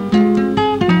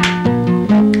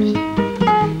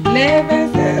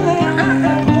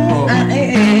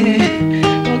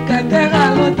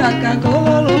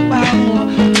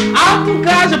en tout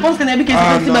cas, je pense que Nabi qui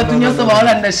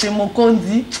est chez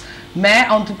Mokonzi, mais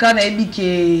en tout cas, Nabi qui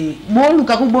est bon, nous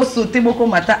avons sauté beaucoup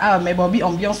matin, mais bon,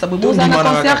 ambiance, ça bon, ça a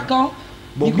concert quand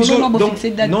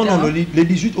non, les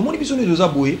 18, au moins, les bisous sont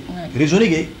aboués, raisonnez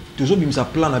que toujours bim sa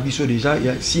plan na biso déjà il y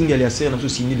a single ya ser na so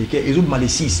signé les quai ezo mal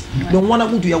 6 donc wana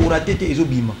kutu ya uraté te ezo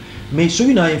bima mais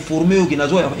celui na informé que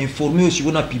nazo informé si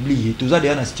on a publié tous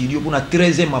déjà na studio pour na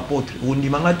 13e apôtre on dit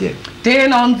mangate te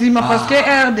non dit ma parce que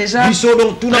er déjà biso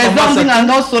donc tout na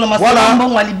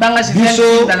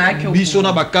biso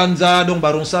na bakanza donc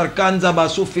baronsar kanza ba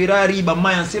so Ferrari ba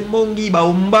mayanse mongi ba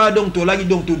omba donc to lagi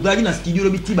donc to lagi na studio le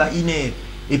biti ba iner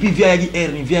et puis via yaki er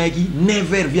via yaki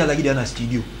never via lagi dans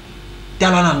studio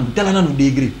talana nous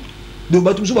degré donc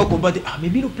ba toujours va comprendre mais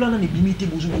bien le plan na limité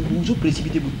vous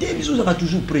précipité vous biso sera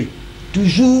toujours prêt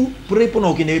pour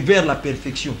nous vers la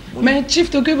perfection. Mais chief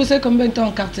tu que vous savez combien de temps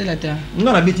en quartier la terre on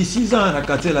a bêti 6 ans à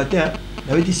quartier la terre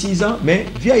on a bêti 6 ans mais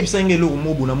via ibsange lo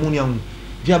mobo na moni yango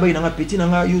via ba ina petit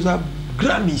na yoza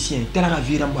grand mission talaka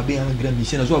vira mba be un grand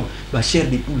mission na zo ba chair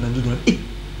de poule na ndo na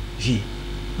vi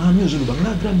mi zo ba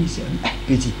na grand mission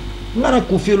petit ngara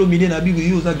ko felo mine na bigo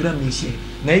yoza grand mission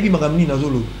na yebi makamni na zo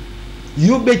lo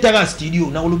yo betaka studio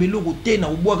na lobelo ko te na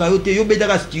obwaka yo te yo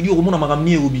betaka studio ko mona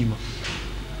makamni obima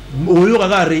oyo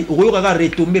kaka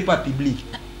retomber pas public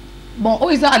bon o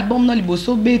isa album no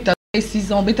liboso beta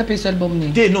 6 ans beta pe seul album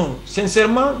ni te non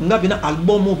sincèrement nga bina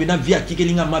album mo bina via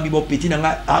tikelinga mabi bo petit na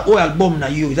nga o album na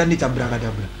yo za neta braga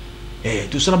dabla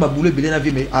tout ça ba boule belé na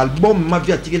vie mais album ma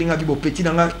via tikelinga bi bo petit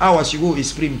na nga awa sigo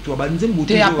exprime toi ba nzembo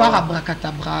te à part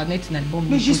abracadabra net na album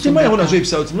mais justement on a joué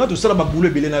ça nga tout ça ba boule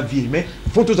belé na vie mais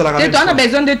faut tout ça la tu as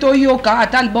besoin de toyo ka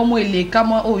ata album o le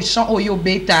kama o chant o yo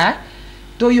beta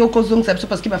toyo kozong ça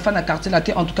parce qu'il va faire na quartier là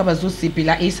en tout cas bazo CP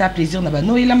là et ça plaisir na ba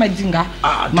no ila madinga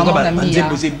maman na mi ya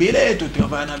c'est belé tout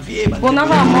travail na vie on a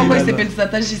vraiment quoi c'est ça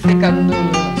ta juste comme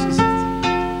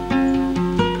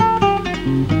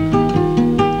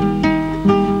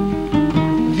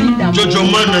Jojo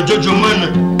man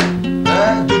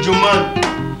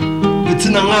petit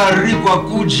nanga rico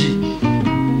akuji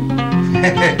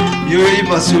yo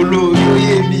ima solo yo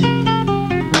yebi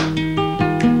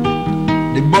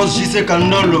le boss Chez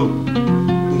Kandolo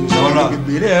voilà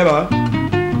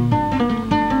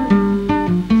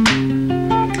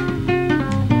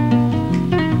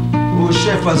au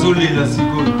chef azoli la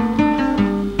sigo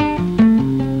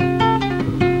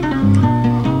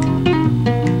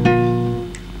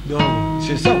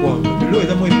c'est ça quoi l'eau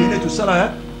est moins bien tout ça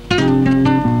là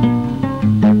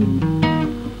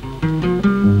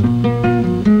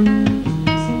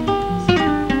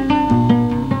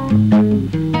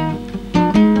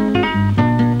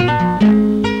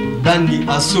Dani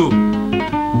Asso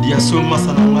Diasso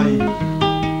Masanangai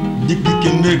Dik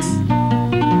Nex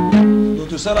donc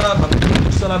tout ça là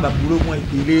bah boulot moins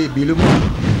belé moi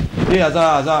et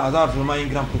aza vraiment un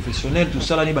grand professionnel tout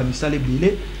ça là ni ba misale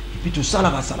belé puis tout ça là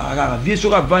va ça là vieux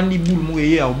sur vandi boule mo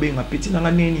yé au benga petit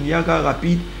nanga neni yaka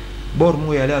rapide bord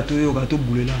mo aller à toyo gato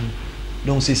boule là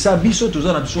donc c'est ça biso tout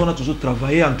ça na biso on a toujours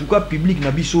travaillé en tout cas public na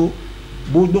biso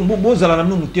bo donc bo zala na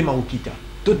no mutema okita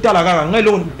total la ngai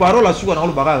lo parole à suka na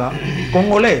lo bagaga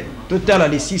congolais total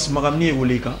les 6 magamnie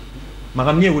oleka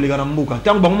na mbuka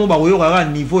tant bango ba oyo ga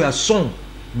niveau ya son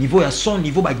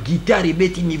niveau ba guitare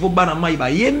beti niveau bana mai ba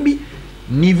yembi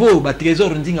niveau ba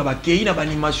Tresor NZINGA ba kei na ba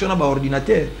animation na ba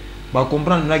ordinateur ba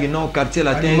comprendre na que non quartier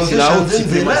latin c'est la haute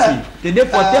suprématie te deux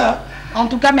fois en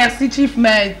tout cas merci chief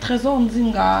mais Tresor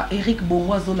NZINGA Eric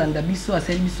Bongozo landa biso a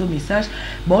biso message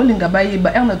bon linga baye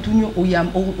ba erna tunyo oyam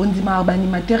on dit ma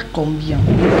animateur combien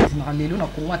on lelo na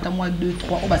ko ata moi 2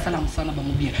 3 o ba sala msana ba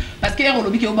bien parce que ero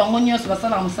lobi ke o bango nyonso ba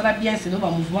sala msala bien c'est le ba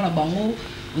mouvement na bango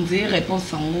on dit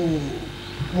réponse en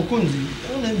Mokonzi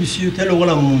on a monsieur tel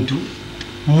wala muntu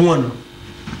mwana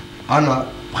ana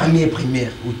première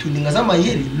primaire ou tout linga za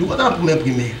mayele luka na première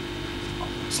primaire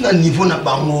sina niveau na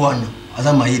bango wana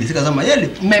Azamayele, c'est Azamayele.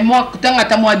 Mais moi, tant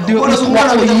à moi 2 ou 3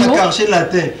 au quartier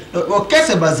latin.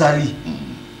 Qu'est-ce que Bazali?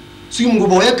 Si vous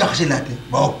voyez quartier latin,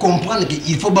 on comprendre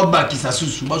qu'il faut baba qui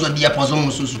s'associe, pas dire diapason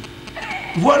mon sous.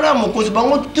 Voilà mon cause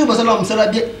bango tout parce que ça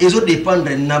bien et zo dépendre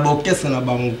na bo qu'est-ce na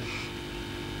bango.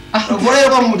 Voilà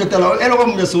comme vous êtes là, elle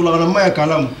comme vous sur la main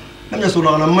kalam, même sur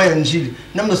la main njili,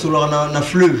 même sur la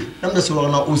fleuve, même sur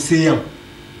la océan.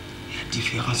 La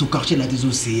différence au quartier là des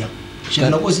océans.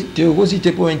 Tu aussi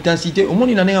pour intensité au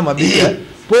monde n'anga mabé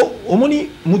pour au monde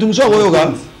mutu muso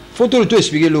oyoga faut te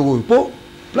expliquer le logo pour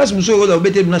place muso oyoga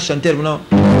bete na chanteur na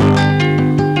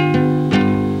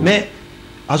mais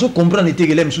azo comprendre te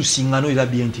que l'aime sous singano il a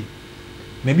bien été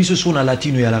mais biso so na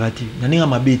latino ya la rati n'anga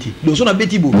mabeti do so na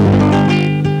beti bo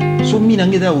so mi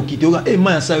nangeza okite oga e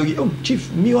ma sa yogi oh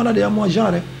chief mi wana de moi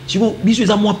genre si bon biso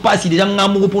za moi pas si déjà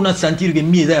ngamo pour na sentir que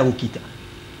mi eza ya okita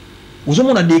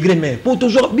Ozomo na degré mais pour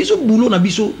toujours biso boulot na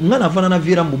biso ngana vana na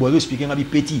vera mbobo expliquer ngabi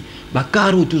petit ba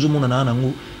karo toujours mona na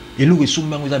nango eluke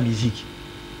sumba ngoza musique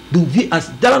donc vi as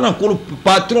dala na ko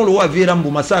patron lo wa vera mbo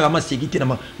masaka ma sécurité na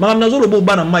ma nazo lo bo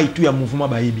bana mai tu ya mouvement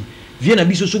ba yebi vient na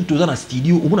biso soki toza na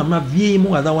studio omona ma vieille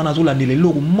mo aza wana zo landele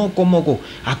loko moko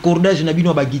accordage na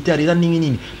bino ba guitare eza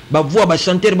nini ba voix ba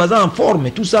chanteur baza en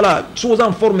forme tout ça là chose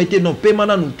en forme était non paiement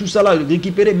nous tout ça là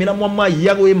récupérer mais na moi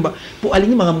yago emba pour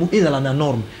aligner makambo ezala na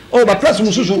norme oh ba place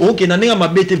mususu OK na nenga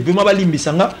mabete vraiment ba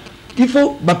limbisanga il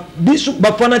faut ba biso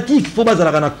ba fanatique faut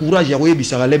bazala na courage ya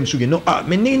koyebisa lem suke non ah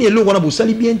mais nini eloko wana bo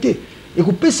sali bien te et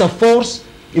ko pesa force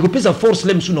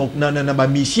lem su na ba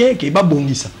mission ke ba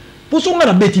bongisa pour son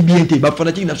na beti bien te ba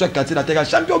fanatique na chaque quartier la terre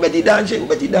champion beti danger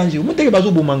vous te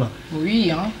bazo bomanga oui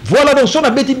hein voilà donc son na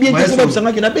beti bien te ko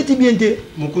sanga na beti bien te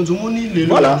mokonzo moni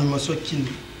lelo animation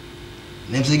kindi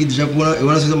même si déjà pour on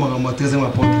a ce makambo très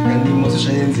important animation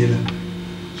Chez MOKONZI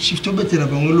shift beti na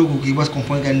bango logo ki bas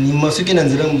comprendre animation ki na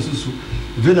nzela mususu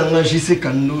vena nga JC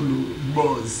Kanolo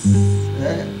boss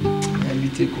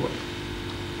lutter quoi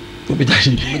to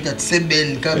betaji beta c'est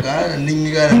belle kaka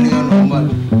ninga normal.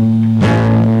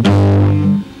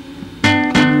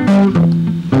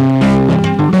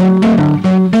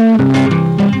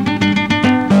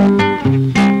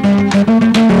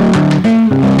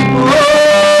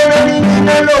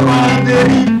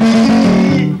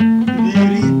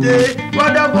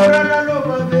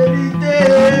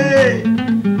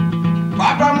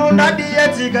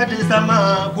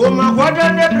 Goma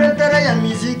kwata ne pretere ya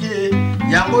musique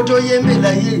ya moto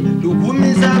yembela ye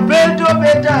lukumisa peto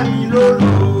beta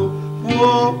milolo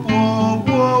po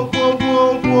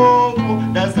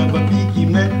dansa babiki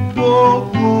me po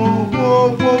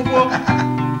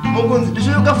mokonzi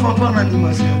je ka fanfare na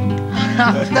animation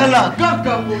tala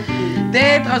kaka bote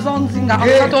de Tresor NZINGA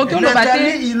Tokyo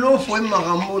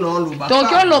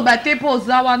lo bate po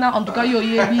zawana en tout cas yo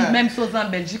yebi même chose en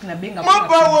Belgique na benga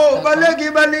mapawo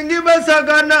baleki balingi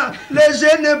basakana les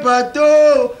jeunes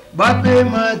bateaux bape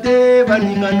mate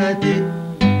balingana te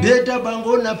beta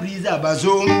bango na prisa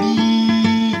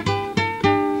bazombi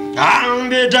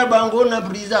beta bango na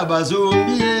prisa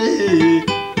bazombi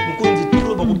mokonzi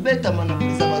turo bako beta mana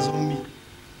prisa bazombi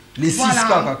les 6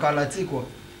 kaka kalati quoi.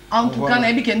 En tout cas,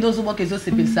 nabi kendo zo boke zo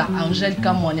sepel ça Angel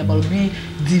Kamonya balobi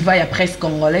diva ya presse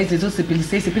congolaise zo sepel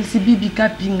si Bibi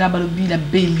Kapinga balobi la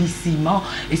bellissima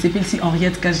et sepel si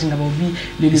Henriette Kajinga balobi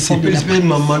le fond de la presse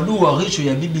Mamadou Aricho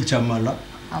ya Bibi Chamala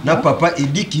na papa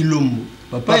Edi Kilombo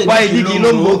papa Edi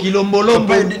Kilombo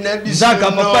lombo Zaka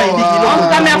papa Edi Kilombo. En tout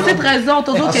cas merci Tresor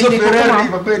tozo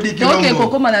ke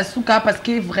Koko Manasuka parce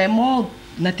que vraiment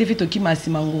na TV toki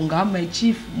masima ngonga mais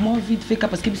chief moi vite fait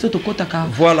parce que biso to kotaka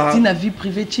voilà dina vie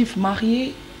privée chief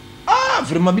marié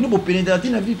vraiment bino bo pénétrer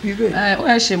na vie privée.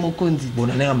 Ouais, chez Mokonzi. Bon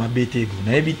na nga mabete go.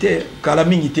 Na éviter kala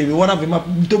mingi te wana vraiment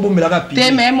to bomela ka pi.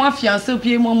 T'es mais moi fiancé au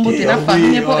pied moi monter la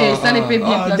famille pour ça les paie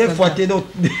bien place. Des fois t'es d'autres.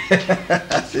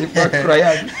 C'est pas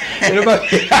incroyable.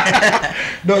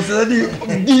 Donc c'est-à-dire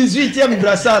 18e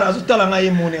brassard azuta la nga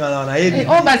yemone na ebi.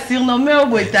 On va surnommer au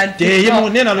boitante. Te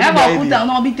yemone na lo. Ah bon putain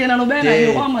non habiter na lo ben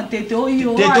yo ma tete o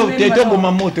yo. Teto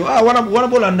boma moto. Ah wana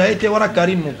bolanda ete wana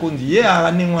Karim Mokonzi. Ye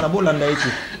ani wana bolanda ete.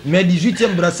 Mais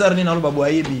 18e brassard ni na lo babo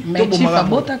ayebi. Mais tu vas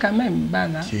bota quand même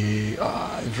bana. C'est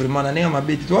vraiment na nga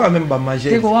mabete toi même ba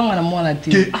majeur. Te ko wanga na mwana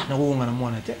te. Ah na ko wanga na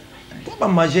mwana te. Toi ba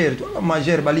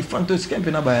majeur bali fantos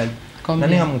kempe na bayali. Na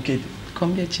nga mokete.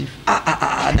 Combien chief?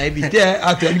 Na évité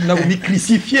tu as na me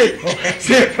crucifier.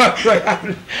 C'est pas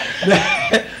incroyable.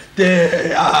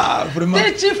 Vraiment.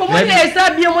 Chief, moi ça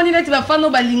bien moni net va fano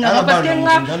balinga parce que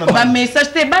nga ba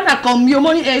message te bana combien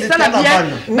moni ça la bien.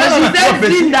 Ba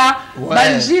Gisèle Zinda,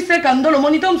 ba Gisèle Kandolo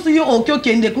moni tom suyo okyo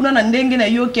kende kuna na ndenge na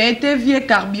yo ke te vie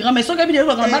carburant mais so ka bi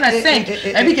ko bana 5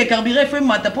 et puis que carburant fait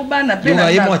mata po bana pe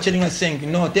na. Yo moi chelinga 5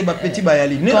 non te ba petit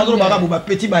bayali. Ne ngoro ba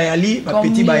petit bayali.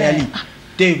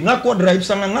 Te nga ko drive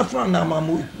sanga nga franda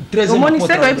mamu 13 moni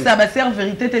c'est quoi ça ba ser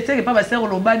vérité te c'est pas ba ser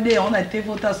lobade on a te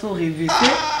votation révisé.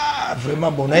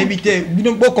 Vraiment bon, on a évité,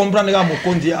 on peut comprendre que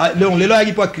Mokonzi, le là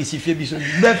il pas crucifié biso,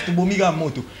 bref tout bomi ga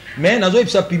moto. Mais na zo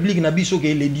ça public na biso que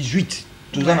les 18,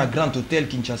 tout ça na grand hôtel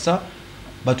Kinshasa,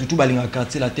 ba tout balinga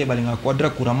quartier la terre balinga quadra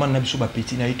couramment na biso ba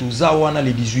petit na ito za wana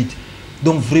les 18.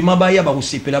 Donc vraiment ba ya ba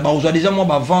osepela ba oza déjà moi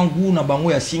ba vangu na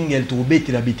bango ya single to bete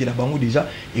la bango déjà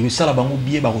et ça la bango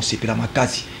billet ba osepela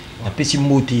makasi. Na pesi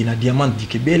mbote na diamant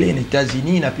dikebele na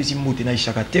États-Unis na pesi mbote na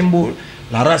Ishaka Tembo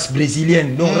la race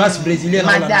brésilienne donc race brésilienne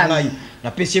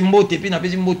na pesi mbote puis na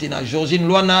pesi mbote na Georgine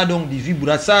Luana donc 18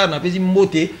 brassard na pesi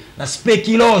mbote na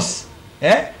Spekilos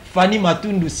Fanny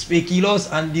Matundu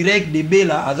Spekilos en direct de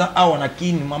Bela aza awa na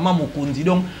kin mama Mokonzi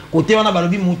donc côté wana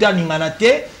balobi muta ningana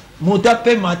te muta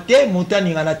pe mate muta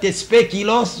ningana te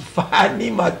Spekilos Fanny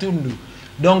Matundu.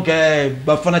 Donc,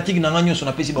 bah, fanatique n'a pas son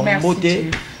appétit bon beauté.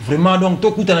 Vraiment, donc,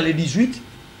 tout coûte dans les 18.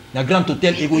 Dans grand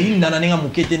hôtel, égoïne, dans la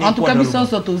moukete. En tout cas, bisous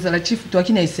surtout, c'est la chief, toi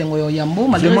qui n'as pas eu yambo,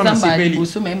 malgré ça,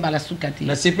 même la soukati.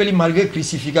 La CPL malgré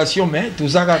crucifixion, mais tout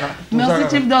ça. Merci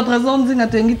chief de Tresor NZINGA,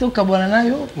 tu es au Kabonana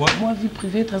yo. Moi, vie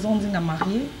privée, Tresor NZINGA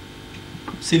marié.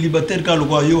 Célibataire quand le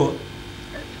roi yo.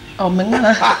 Oh,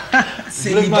 maintenant.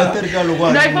 Célibataire quand le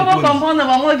roi. Il faut pas comprendre,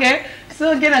 vraiment, que.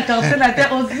 Ce qui est la quartier la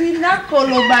terre aussi, na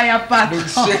koloba ya patron.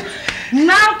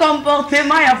 Na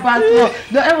comportement ya patron.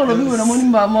 Donc, elle va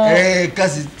le maman.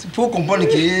 Kasi, faut comprendre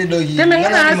que donc il.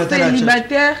 C'est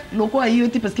célibataire, le quoi il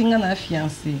est parce qu'il y a un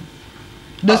fiancé.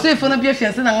 De ce il faut bien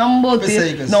fiancé dans un botte.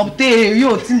 Non, t'es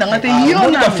yo, tu dans t'es yo.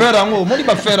 Moi pas faire en haut, moi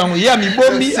pas faire en haut. Il y a mi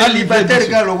bombi célibataire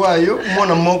quand le quoi yo, moi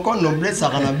na moko noblesse ça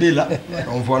ranabe là.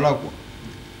 Donc voilà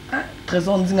quoi.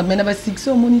 Tresor NZINGA mais na ba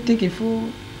succès monité qu'il faut.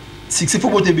 Succès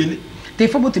faut boter belé. Il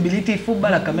faut possibilité, il faut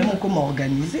quand même comment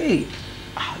organiser.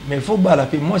 Mais il faut bala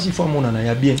moi si faut mon ana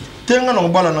ya bien. Tenga no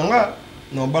bala nanga,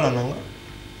 no bala nanga.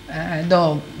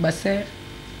 Donc basser.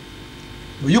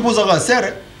 Yo posa ka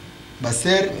ser,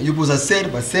 basser, yo posa ser,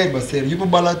 basser, yo po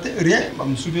balate rien, ba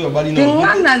msupe ba bali na.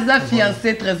 Tenga naza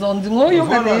fiancé Tresor NZINGA yo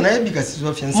ka na yebi ka si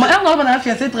so fiancé. Moi on va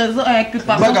fiancé Tresor avec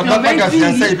par exemple. Ba ka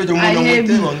fiancé il peut te monter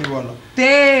on voilà.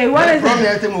 Te voilà.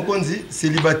 Premier été Mokonzi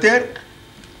célibataire.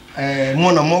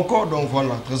 Mon amoko donc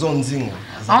voilà Tresor NZINGA.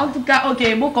 En tout cas,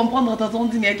 ok, bon comprendre Tresor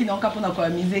NZINGA qui n'a pas pour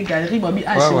amuser galerie Bobby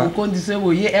Chez MOKONZI ce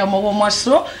voyez et moi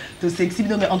chaud to sexy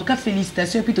mais en tout cas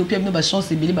félicitations et puis to pied nos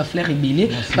chance et belé ba flair et belé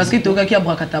parce que to qui a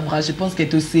brakatabra je pense que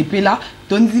to CP là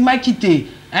Tonzima quitté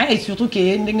hein et surtout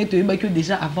que ndenge to ba que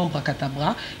déjà avant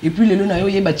brakatabra et puis le na yo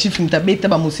ye ba chief mtabeta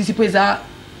ba mosisi po eza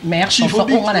meilleure chanson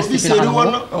on a la CP là.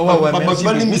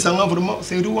 Ouais misanga vraiment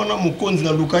c'est Rwanda Mokonzi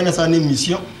na Luka na sa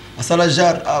émission. Ça la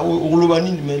jarre au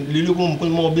Lobani mais les lieux comme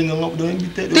moi bien dans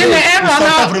invité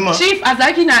vraiment chief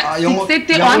azaki na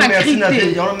c'était on a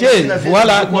crité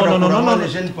voilà non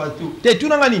les jeunes partout te tout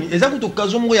na nini ezako to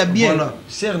kazomo ya bien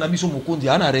ser na biso Mokonzi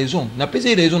ana raison na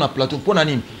pese raison na plateau pour na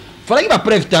nini fallait qu'il y ait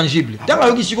preuve tangible tanga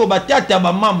yoki siko batata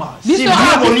ba mama si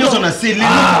bon news on a scellé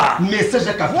message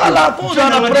à café voilà faut on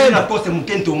a preuve la poste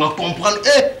Mokento on va comprendre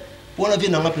pour la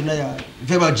vie na mapena ya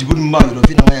veba jibuni mbayo lo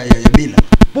fina ya bila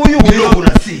pour yo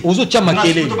ozo chama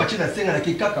kelele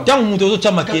tant muto ozo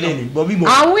chama kelele bobi bo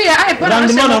ah oui ah pas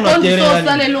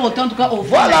ça les lots en tout cas au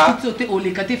voilà sauter au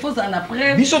les caté faut en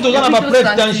après biso to na ba preuve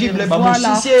tangible ba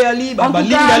musisi ali ba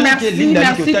linda li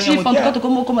linda li chief en tout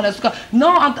cas comme la suka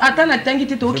non attends na tangi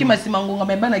te to ki masimangonga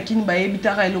mais bana kini ba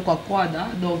ebitara elo kwa kwada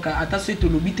donc attention to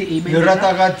lobite e ben le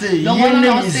ratarate donc on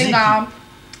a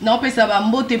Non, mais ça va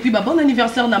mbote. Et puis, bon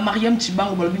anniversaire na Mariam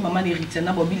Chibango, balobi maman héritière,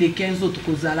 na bobi les 15 autres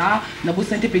kozala, na bo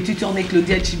sainte petite sœur na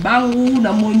Claudia Chibango,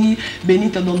 na moni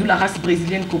Benita Dondou, la race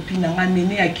brésilienne copine, na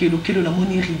néné à Kelo na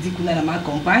moni Ridi kuna na ma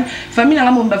compagne. Famille na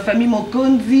mon famille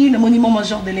Mokonzi, na moni mon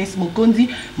major de l'Ins Mokonzi,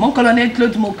 mon colonel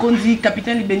Claude Mokonzi,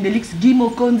 capitaine Libendelix Guy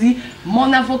Mokonzi,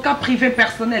 mon avocat privé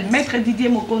personnel, maître Didier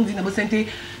Mokonzi, na bo sainte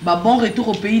bon retour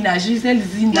au pays na Gisèle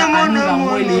Zinda, Annie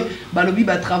Bamwele, balobi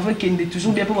ba travail qui est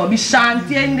toujours bien pour bobi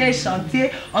chantier. Des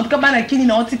chantiers en tout cas bana kini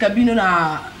na oti kabino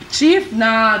na chief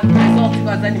na Tresor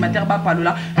NZINGA animateur ba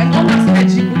palola un grand merci à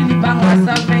Djibouli ni bango à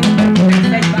ça 20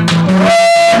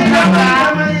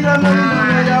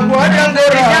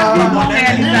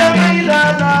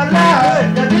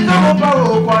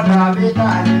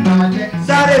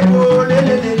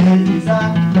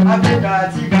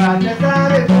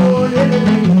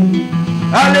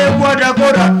 allez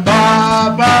Guadagora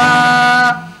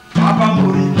Papa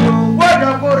Mourinho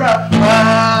Guadagora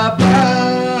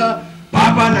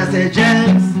Papa Nase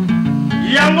James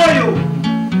Yangoyo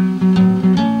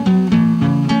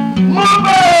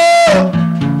Mombo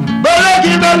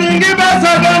Balaki Balingi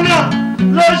Basagana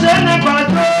le jeune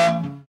bateau